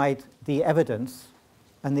provide the evidence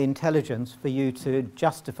and the intelligence for you to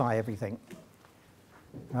justify everything.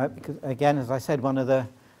 Right? Because again, as I said, one of the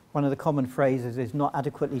common phrases is not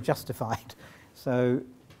adequately justified. So,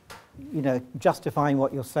 justifying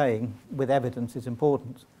what you're saying with evidence is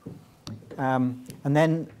important. And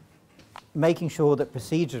then making sure that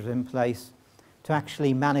procedures are in place to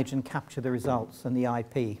actually manage and capture the results and the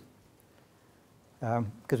IP.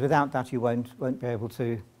 Because without that, you won't be able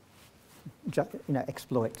to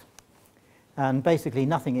exploit. And basically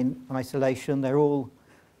nothing in isolation. They're all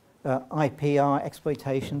IPR,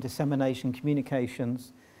 exploitation, dissemination,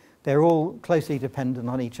 communications. They're all closely dependent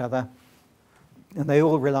on each other, and they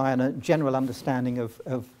all rely on a general understanding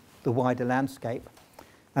of the wider landscape.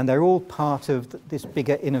 And they're all part of this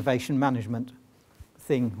bigger innovation management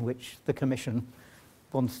thing which the Commission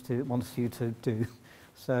wants you to do.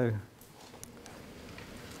 So,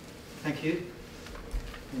 thank you.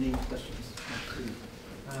 Any questions?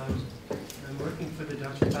 I'm working for the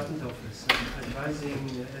Dutch Patent Office. I'm advising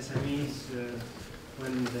SMEs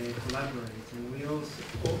when they collaborate, and we also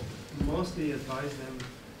mostly advise them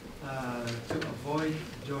to avoid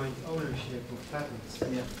joint ownership of patents.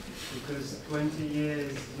 Yeah. Because 20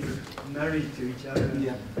 years you're married to each other.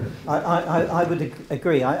 Yeah. I would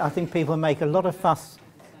agree. I think people make a lot of fuss.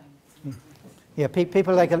 Yeah,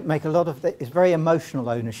 people make a lot of, it's very emotional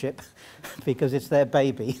ownership because it's their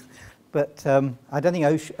baby. But I don't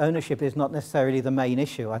think ownership is not necessarily the main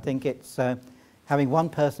issue. I think it's having one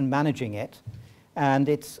person managing it, and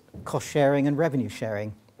it's cost sharing and revenue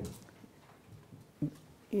sharing.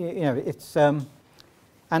 You know, it's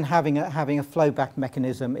and having a flowback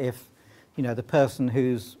mechanism if, you know, the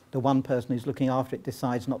one person who's looking after it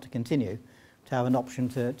decides not to continue, to have an option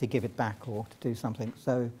to give it back or to do something.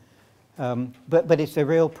 So, but it's a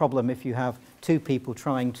real problem if you have two people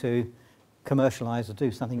trying to commercialize or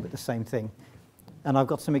do something with the same thing. And I've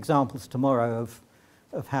got some examples tomorrow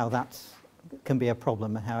of how that can be a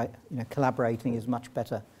problem and how collaborating is much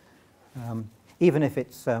better, even if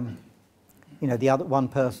it's the other one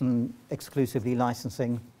person exclusively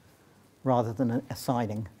licensing rather than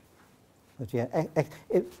assigning. But yeah,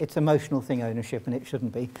 it's emotional thing, ownership, and it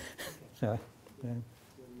shouldn't be. So, yeah.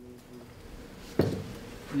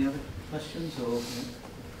 Any other questions or?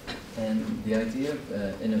 The idea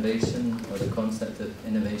of innovation, or the concept of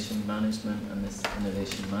innovation management and this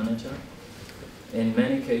innovation manager, in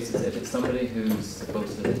many cases, if it's somebody who's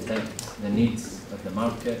supposed to detect the needs of the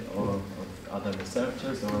market or of other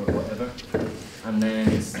researchers or whatever, and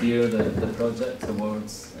then steer the project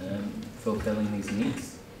towards fulfilling these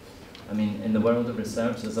needs. I mean, in the world of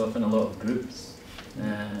research, there's often a lot of groups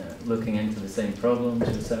looking into the same problems,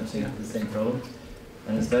 researching into the same problems.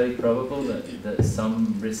 And it's very probable that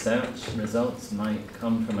some research results might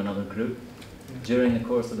come from another group during the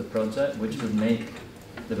course of the project, which would make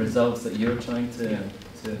the results that you're trying to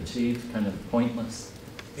achieve kind of pointless.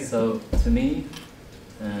 Yeah. So to me,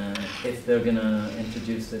 if they're going to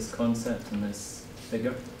introduce this concept and this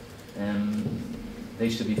figure, they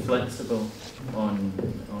should be flexible on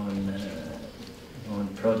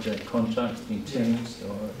project contracts being changed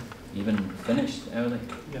or even finished early.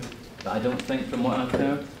 Yeah. But I don't think, from what I've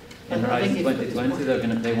heard, in Horizon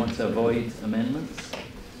 2020 they want to avoid amendments.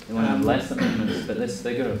 They want to have less amendments. But this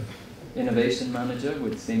figure of innovation manager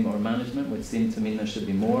would seem, or management would seem to mean there should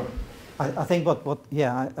be more. I think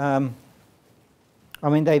I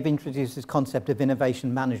mean, they've introduced this concept of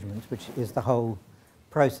innovation management, which is the whole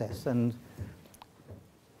process, and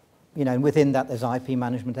within that there's IP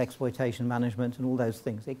management, exploitation management, and all those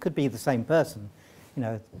things. It could be the same person,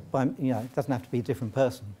 it doesn't have to be a different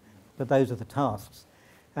person. But those are the tasks.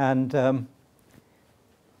 And I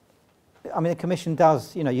mean, the Commission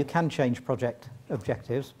does, you can change project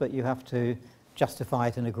objectives, but you have to justify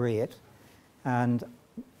it and agree it. And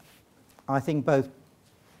I think both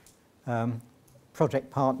project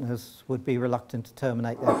partners would be reluctant to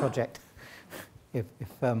terminate their project if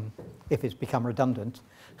it's become redundant.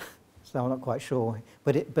 So I'm not quite sure.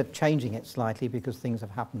 But changing it slightly because things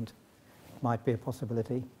have happened might be a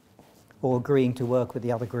possibility. Or agreeing to work with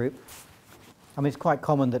the other group. I mean, it's quite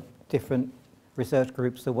common that different research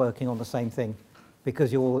groups are working on the same thing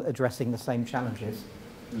because you're all addressing the same challenges.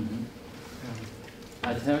 Mm-hmm.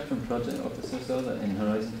 I'd heard from project officers, though, that in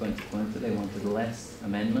Horizon 2020 they wanted less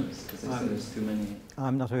amendments because they said there's too many.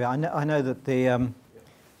 I'm not aware. I know that they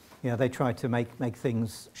try to make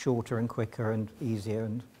things shorter and quicker and easier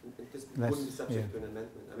and this wouldn't be subject to an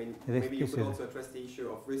amendment. I mean, maybe you could also address the issue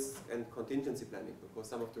of risk and contingency planning, because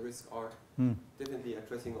some of the risks are definitely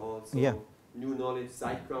addressing also new knowledge,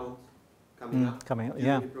 side ground coming up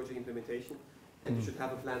during the project implementation, and you should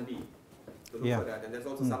have a plan B to look for that. And that's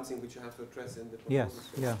also something which you have to address in the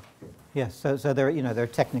proposal. Yes. So there are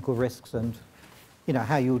technical risks and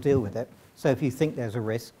how you'll deal with it. So if you think there's a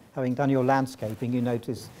risk, having done your landscaping, you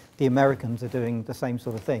notice the Americans are doing the same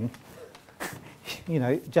sort of thing.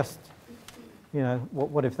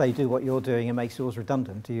 What if they do what you're doing and makes yours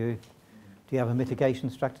redundant? Do you have a mitigation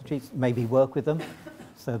strategy? Maybe work with them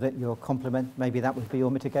so that you're complement. Maybe that would be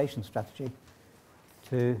your mitigation strategy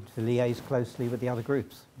to liaise closely with the other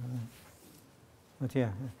groups. I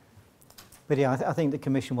think the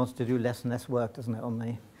Commission wants to do less and less work, doesn't it,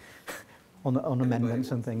 on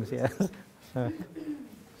amendments and things? Yeah. So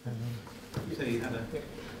you had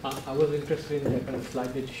I was interested in the kind of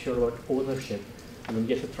slide that you showed about ownership. I mean,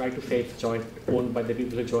 yes, you try to say it's owned by the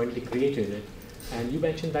people who jointly created it. And you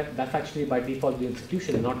mentioned that that's actually by default the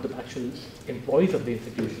institution, not the actual employees of the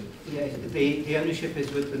institution. Yeah, the ownership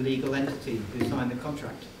is with the legal entity who signed the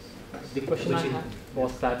contract. The question I had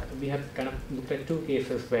was that we have kind of looked at two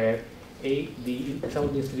cases where some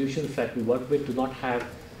of the institutions that we work with do not have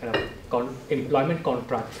kind of employment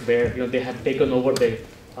contracts where they have taken over the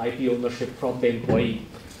IP ownership from the employee.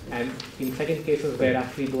 And in second cases where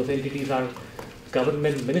actually those entities are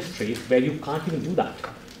government ministries, where you can't even do that.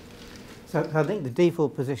 So I think the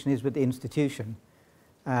default position is with the institution,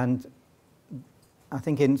 and I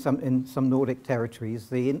think in some Nordic territories,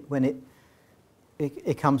 when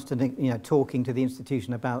it comes to talking to the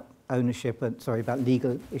institution about ownership and about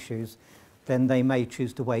legal issues, then they may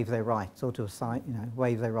choose to waive their rights or to assign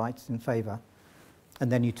waive their rights in favour,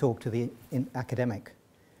 and then you talk to the academic.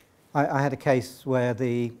 I had a case where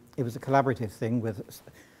it was a collaborative thing with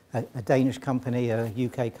a Danish company, a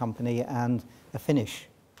UK company, and a Finnish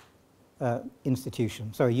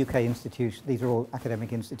institution. Sorry, UK institution. These are all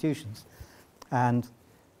academic institutions, and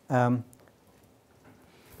there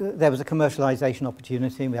was a commercialisation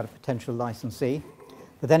opportunity, and we had a potential licensee.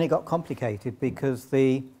 But then it got complicated because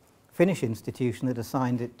the Finnish institution had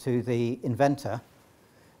assigned it to the inventor,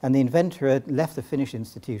 and the inventor had left the Finnish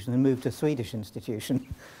institution and moved to a Swedish institution.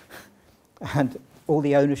 And all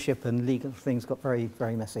the ownership and legal things got very,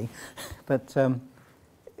 very messy. But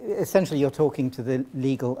essentially you're talking to the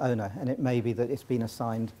legal owner, and it may be that it's been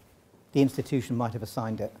assigned, the institution might have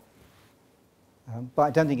assigned it. But I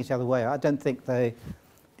don't think it's the other way. I don't think the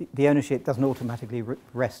ownership doesn't automatically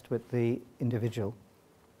rest with the individual,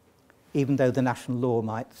 even though the national law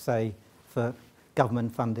might say for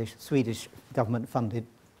government-funded, Swedish government-funded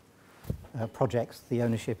projects, the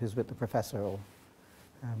ownership is with the professor. Or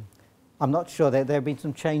I'm not sure. There have been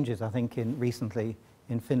some changes, I think, recently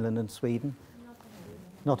in Finland and Sweden.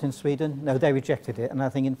 Not in Sweden? No, they rejected it. And I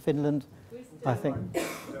think in Finland,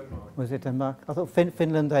 was it Denmark? I thought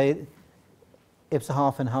Finland, it was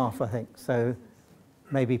half and half, I think. So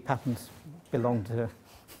maybe patents belong to...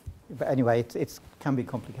 But anyway, it can be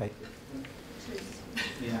complicated.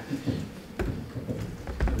 Yeah.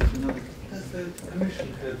 Does the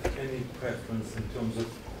Commission have any preference in terms of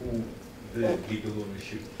who the legal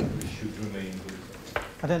ownership should remain with?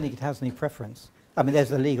 I don't think it has any preference. I mean, there's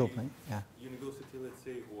the legal thing, yeah. University, let's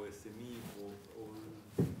say, or SME,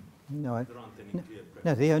 or no, there aren't any clear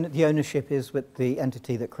preference? No, the ownership is with the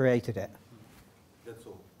entity that created it. That's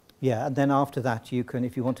all? Yeah, and then after that, you can,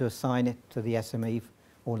 if you want to assign it to the SME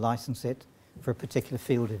or license it for a particular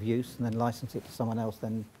field of use and then license it to someone else,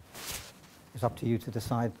 then it's up to you to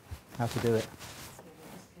decide how to do it.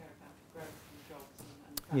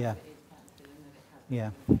 Yeah.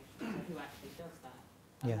 Yeah. Who actually does that?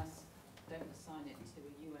 Yeah. Don't assign it to a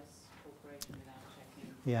US corporation without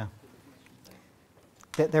checking. Yeah.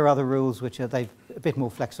 There are other rules which are a bit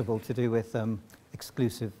more flexible to do with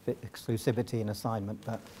exclusivity and assignment,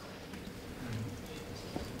 but.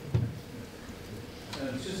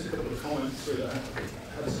 Just a couple of comments. I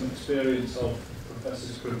had some experience of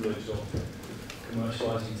professor's privilege of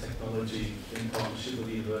commercialising technology in partnership with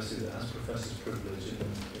a university that has professor's privilege, and it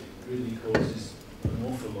really causes an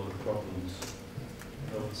awful lot of problems.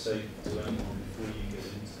 I would say to anyone before you get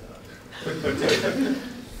into that,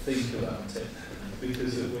 think about it,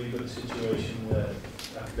 because we've got a situation where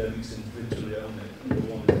academics individually own it. Number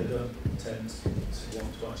one, they don't tend to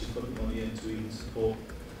want to actually put the money in to even support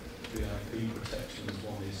the IP protection as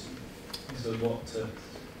one is. So what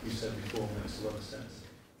you said before makes a lot of sense.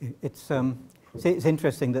 It's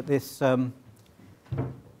interesting that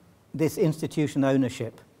this institution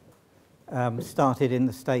ownership started in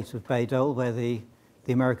the state of Bayh-Dole, where the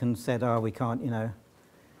Americans said, "Oh, we can't,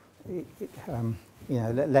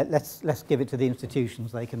 let's give it to the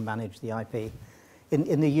institutions; they can manage the IP."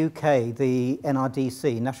 In the UK, the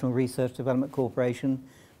NRDC, National Research Development Corporation,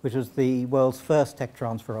 which was the world's first tech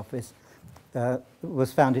transfer office,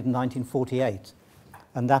 was founded in 1948,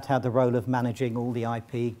 and that had the role of managing all the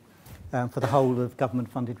IP for the whole of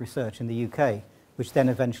government-funded research in the UK, which then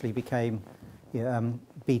eventually became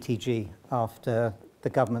BTG after the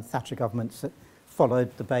Thatcher government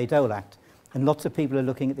followed the Bayh-Dole Act. And lots of people are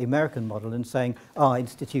looking at the American model and saying,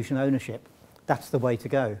 institution ownership, that's the way to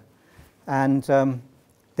go. And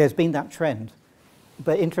there's been that trend.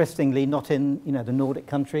 But interestingly, not in the Nordic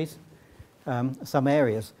countries, some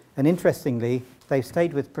areas. And interestingly, they've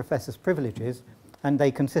stayed with professors' privileges, and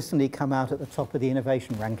they consistently come out at the top of the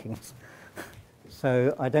innovation rankings.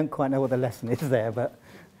 So I don't quite know what the lesson is there, but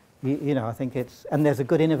I think it's, and there's a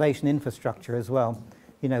good innovation infrastructure as well,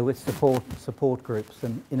 with support groups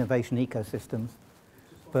and innovation ecosystems.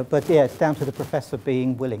 But yeah, it's down to the professor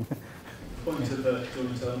being willing. The point of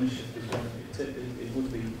joint ownership is one. It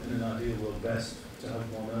would be in an ideal world best to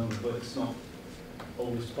have one owner, but it's not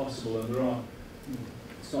always possible, and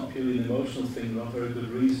it's not purely an emotional thing. There are very good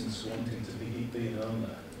reasons for wanting to be an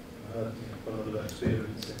owner. I've had quite a lot of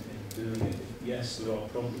experience in doing it. Yes, there are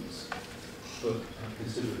problems, but I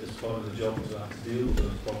consider it as part of the job to have to deal with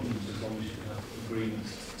those problems as long as you can have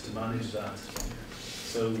agreements to manage that.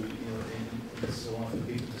 So, you know, it's a lot for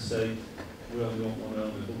people to say, we only want one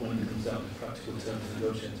owner, but when it comes down to practical terms and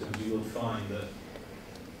negotiating terms, you will find that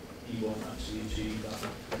you won't actually achieve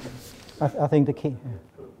that. I think the key,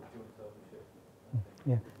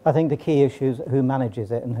 I think the key issue is who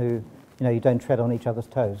manages it and who, you know, you don't tread on each other's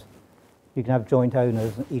toes. You can have joint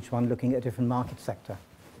owners, each one looking at a different market sector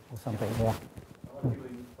or something. Yeah.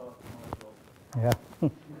 Yeah.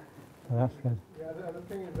 Well, that's good. The other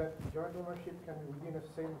thing is that joint ownership can be within a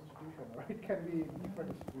same institution, or it can be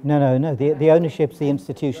different institutions. No. The ownership's the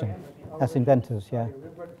institution. That's inventors. Yeah.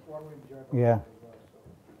 We've got one with joint Yeah. ownership as well,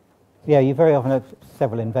 so. Yeah. You very often have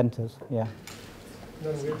several inventors. Yeah.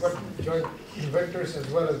 No, we've got joint inventors as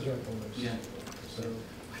well as joint owners. Yeah. So,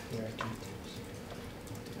 yeah.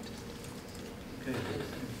 Okay.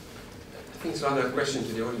 I think it's rather a question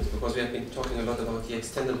to the audience, because we have been talking a lot about the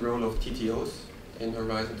extended role of TTOs in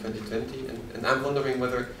Horizon 2020, and I'm wondering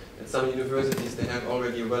whether at some universities they have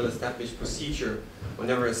already a well-established procedure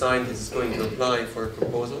whenever a scientist is going to apply for a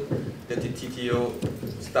proposal, that the TTO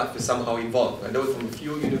staff is somehow involved. I know from a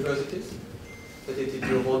few universities that the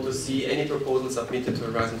TTO want to see any proposal submitted to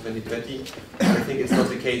Horizon 2020. I think it's not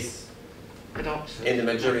the case in the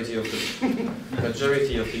majority of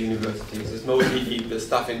the universities. It's mostly the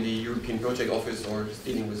staff in the European Project Office or is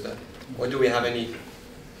dealing with that. Or do we have any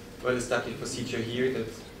well-established procedure here that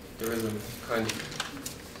there is a kind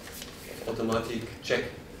of automatic check?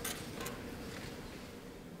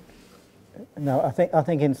 No, I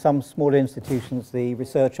think in some smaller institutions the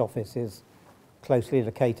research office is closely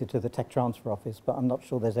located to the tech transfer office, but I'm not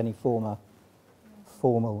sure there's any formal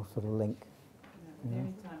sort of link. The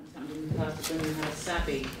only time it's happened in the past is when you have a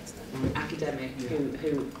savvy academic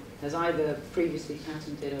who has either previously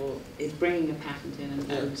patented or is bringing a patent in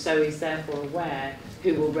and so is therefore aware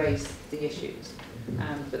who will raise the issues.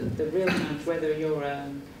 But the real challenge, whether you're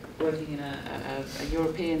working in a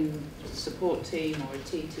European support team or a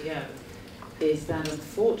TTO, is that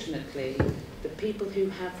unfortunately the people who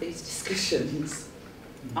have these discussions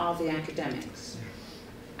are the academics.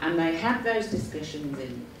 And they have those discussions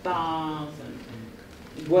in bars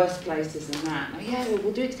and worse places than that. Like, yeah,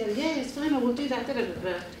 we'll do it together. Yeah, it's fine. We'll do that.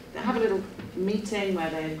 They have a little meeting where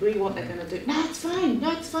they agree what they're going to do. No, it's fine.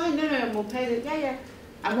 No, it's fine. No, and we'll pay the. Yeah.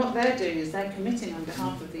 And what they're doing is they're committing on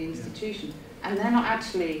behalf of the institution, and they're not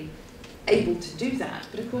actually able to do that.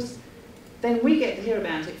 But of course, then we get to hear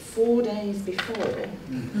about it 4 days before.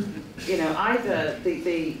 You know, either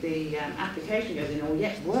the application goes in, or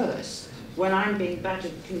yet worse, when I'm being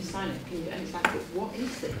badgered, can you sign it? Can you? And it's like, what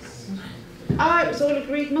is this? Oh, it was all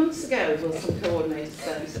agreed months ago, will some coordinator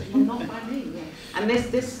say. Well, not by me. Yeah. And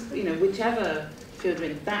this, you know, whichever field you're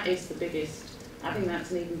in, that is the biggest. I think that's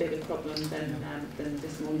an even bigger problem than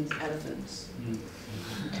this morning's elephants.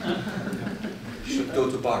 Should go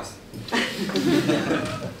to bars. Can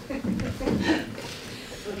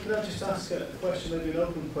I just ask a question, maybe an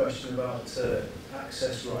open question about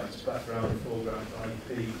access rights, background, foreground,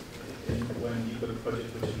 IP, when you've got a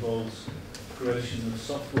project which involves creation of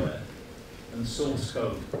software and source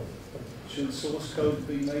code? Should source code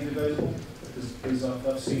be made available? Because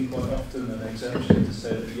I've seen quite often an exemption to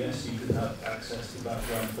say that yes, you can have access to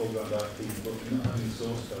background, foreground IP, but you're not having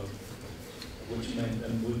source code, which means,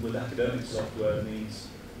 and with academic software means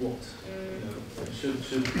what? You know,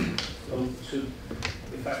 should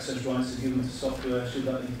if access rights are given to software, should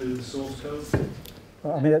that include the source code?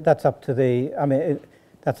 Well, I mean, that's up to the.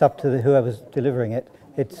 That's up to whoever's delivering it.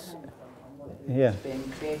 It's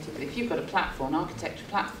being creative. If you've got a platform, architecture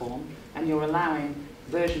platform, and you're allowing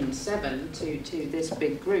version 7 to this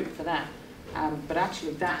big group for that, but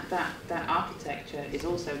actually that architecture is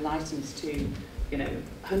also licensed to, you know,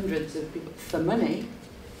 hundreds of people for money,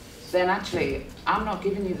 then actually I'm not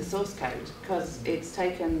giving you the source code because it's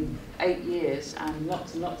taken 8 years and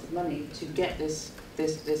lots of money to get this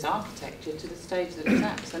architecture to the stage that it's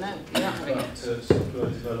at. So no, you're not having it. Software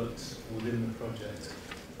developed within the project.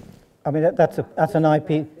 I mean, that's an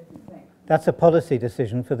IP. That's a policy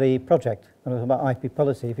decision for the project. When I talk about IP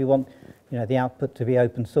policy, if you want, you know, the output to be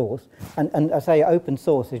open source, and I say open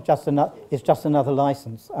source is just another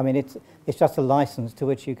license. I mean, it's just a license to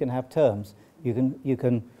which you can have terms. You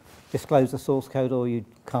can disclose the source code, or you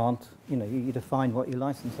can't. You know, you define what you're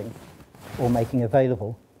licensing or making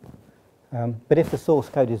available. But if the source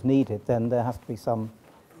code is needed, then there has to be some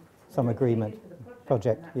agreement.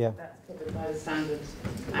 Project, yeah. That's covered by the standard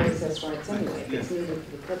access rights anyway. If it's needed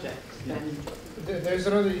for the project, then. There's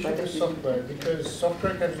another issue with software, because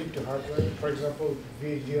software can lead to hardware. For example,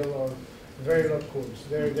 VHDL or Verilog codes.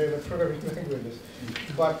 They're the programming languages,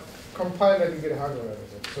 but compile and you get hardware out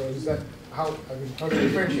of it. So is that how? I mean, how do you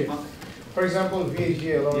differentiate? For example,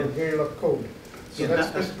 VHDL or Verilog code. So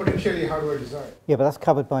that's potentially hardware design. Yeah, but that's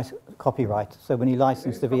covered by copyright. So when you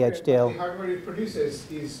license the VHDL... The hardware it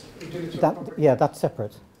produces is intellectual property. Yeah, that's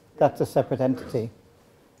separate. That's a separate entity.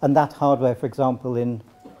 And that hardware, for example, in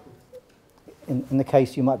the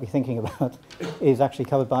case you might be thinking about, is actually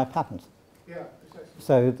covered by a patent. Yeah, precisely.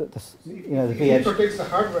 So the if it protects the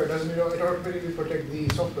hardware, doesn't it automatically protect the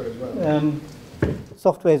software as well?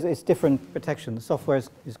 Software is different protection. The software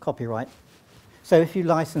is copyright. So if you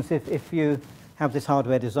license, if you have this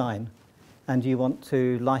hardware design and you want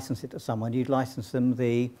to license it to someone, you'd license them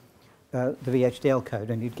the VHDL code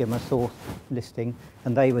and you'd give them a source listing,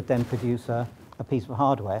 and they would then produce a piece of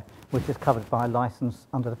hardware which is covered by a license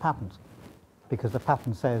under the patent, because the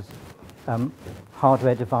patent says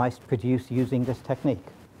hardware device produced using this technique,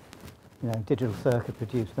 digital circuit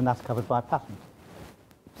produced, and that's covered by a patent.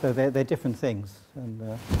 So they're different things,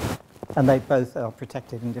 and they both are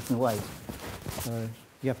protected in different ways. So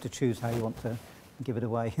you have to choose how you want to give it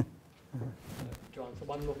away. John, so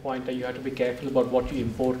one more point, you have to be careful about what you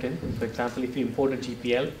import in. For example, if you import a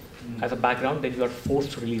GPL as a background, then you are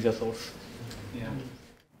forced to release your source. Yeah.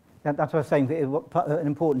 That's what I was saying. An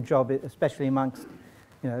important job, especially amongst,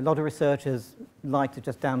 a lot of researchers like to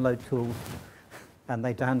just download tools, and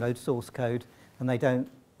they download source code, and they don't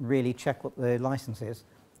really check what the license is,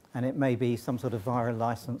 and it may be some sort of viral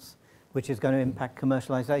license, which is going to impact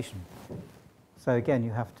commercialization. So again,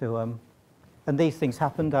 you have to, and these things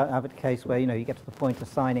happen. I have a case where you get to the point of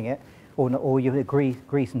signing it, or you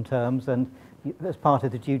agree some terms, and as part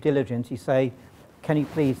of the due diligence, you say, "Can you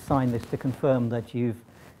please sign this to confirm that you've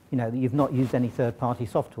not used any third-party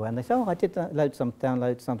software?" And they say, "Oh, I did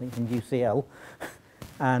download something from UCL,"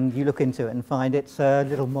 and you look into it and find it's a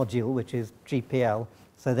little module which is GPL.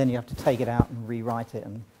 So then you have to take it out and rewrite it.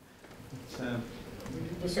 And we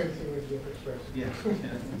did the same thing with Geo Express. Yeah.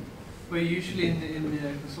 Well, usually in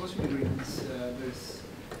consortium agreements, there's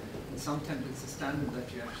in some templates a standard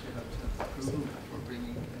that you actually have to have approval before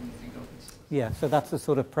bringing anything up. Yeah, so that's the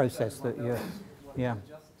sort of process that you're. Yeah.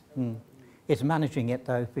 It's managing it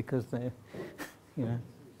though, because they're, Can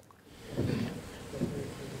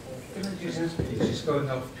I just going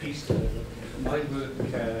off piece there? I work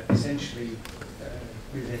essentially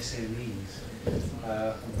with SMEs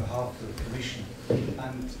on behalf of the Commission,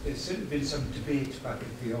 and there's certainly been some debate back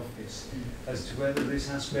at the office as to whether this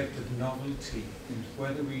aspect of novelty,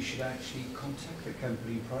 whether we should actually contact the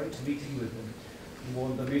company prior to meeting with them and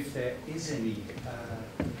warn them if there is any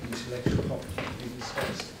intellectual property to be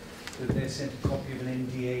discussed, that they're sent a copy of an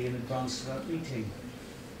NDA in advance to that meeting.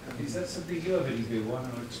 Is that something you have any view on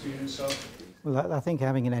or experience of? Well, I think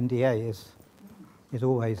having an NDA is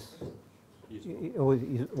always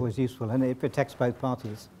useful, and it protects both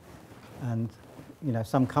parties. And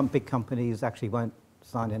some big companies actually won't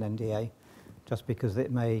sign an NDA just because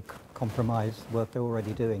it may compromise work they're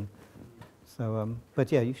already doing. So,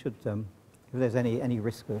 but yeah, you should. If there's any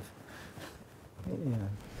risk of,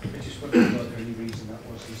 I just wondered whether any reason that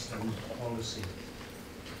was the standard policy.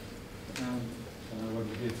 I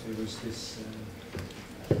wondered if there was this.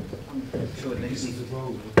 I'm sure this is the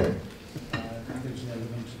role. There's an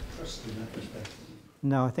element of trust in that respect.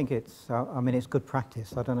 No, I think it's. I mean, it's good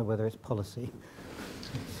practice. I don't know whether it's policy.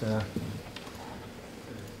 It's. On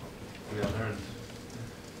the other hand,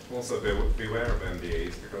 also beware of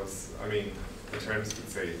NDAs, because the terms would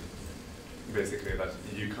say basically that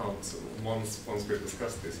you can't. Once we've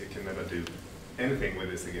discussed this, you can never do anything with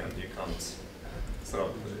this again. You can't.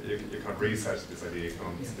 So you can't research this idea. You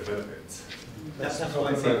can't develop it. That's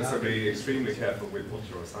what I think. So be extremely careful with what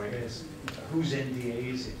you're signing. Yes. Whose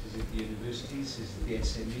NDA is it? Is it the universities? Is it the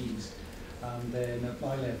SMEs? And then at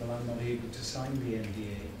my level, I'm not able to sign the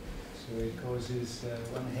NDA. So it causes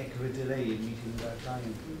one heck of a delay in meeting with our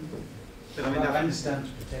client. But I understand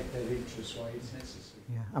to protect their interests why it's necessary.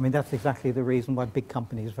 Yeah, that's exactly the reason why big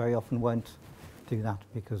companies very often won't do that,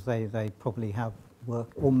 because they probably have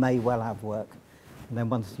work, or may well have work. And then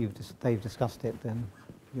once they've discussed it, then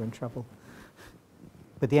you're in trouble.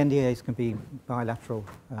 But the NDAs can be bilateral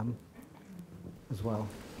as well.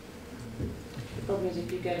 The problem is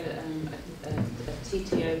if you get a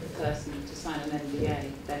TTO person to sign an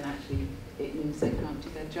NDA, then actually it means they can't do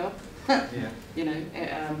their job.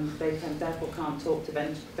 They therefore can't talk to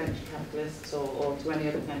venture capitalists or to any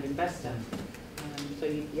other kind of investor. So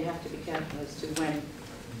you have to be careful as to when,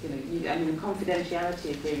 a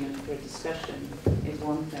confidentiality agreement for a discussion is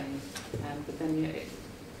one thing, but then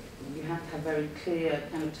you have to have very clear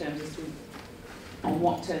kind of terms as to on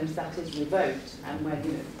what terms that is revoked and when,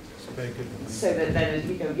 Very good point. so that then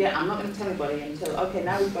you go, I'm not going to tell anybody until, okay,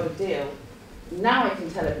 now we've got a deal, now I can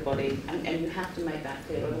tell everybody, and you have to make that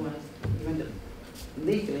clear, otherwise you end up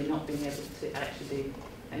legally not being able to actually do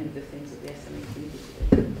any of the things that the SMEs needed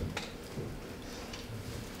to do.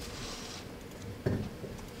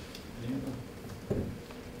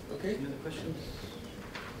 Okay. Any other questions?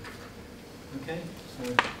 Okay,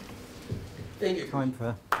 so thank you. Time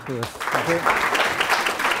for tours. Thank you.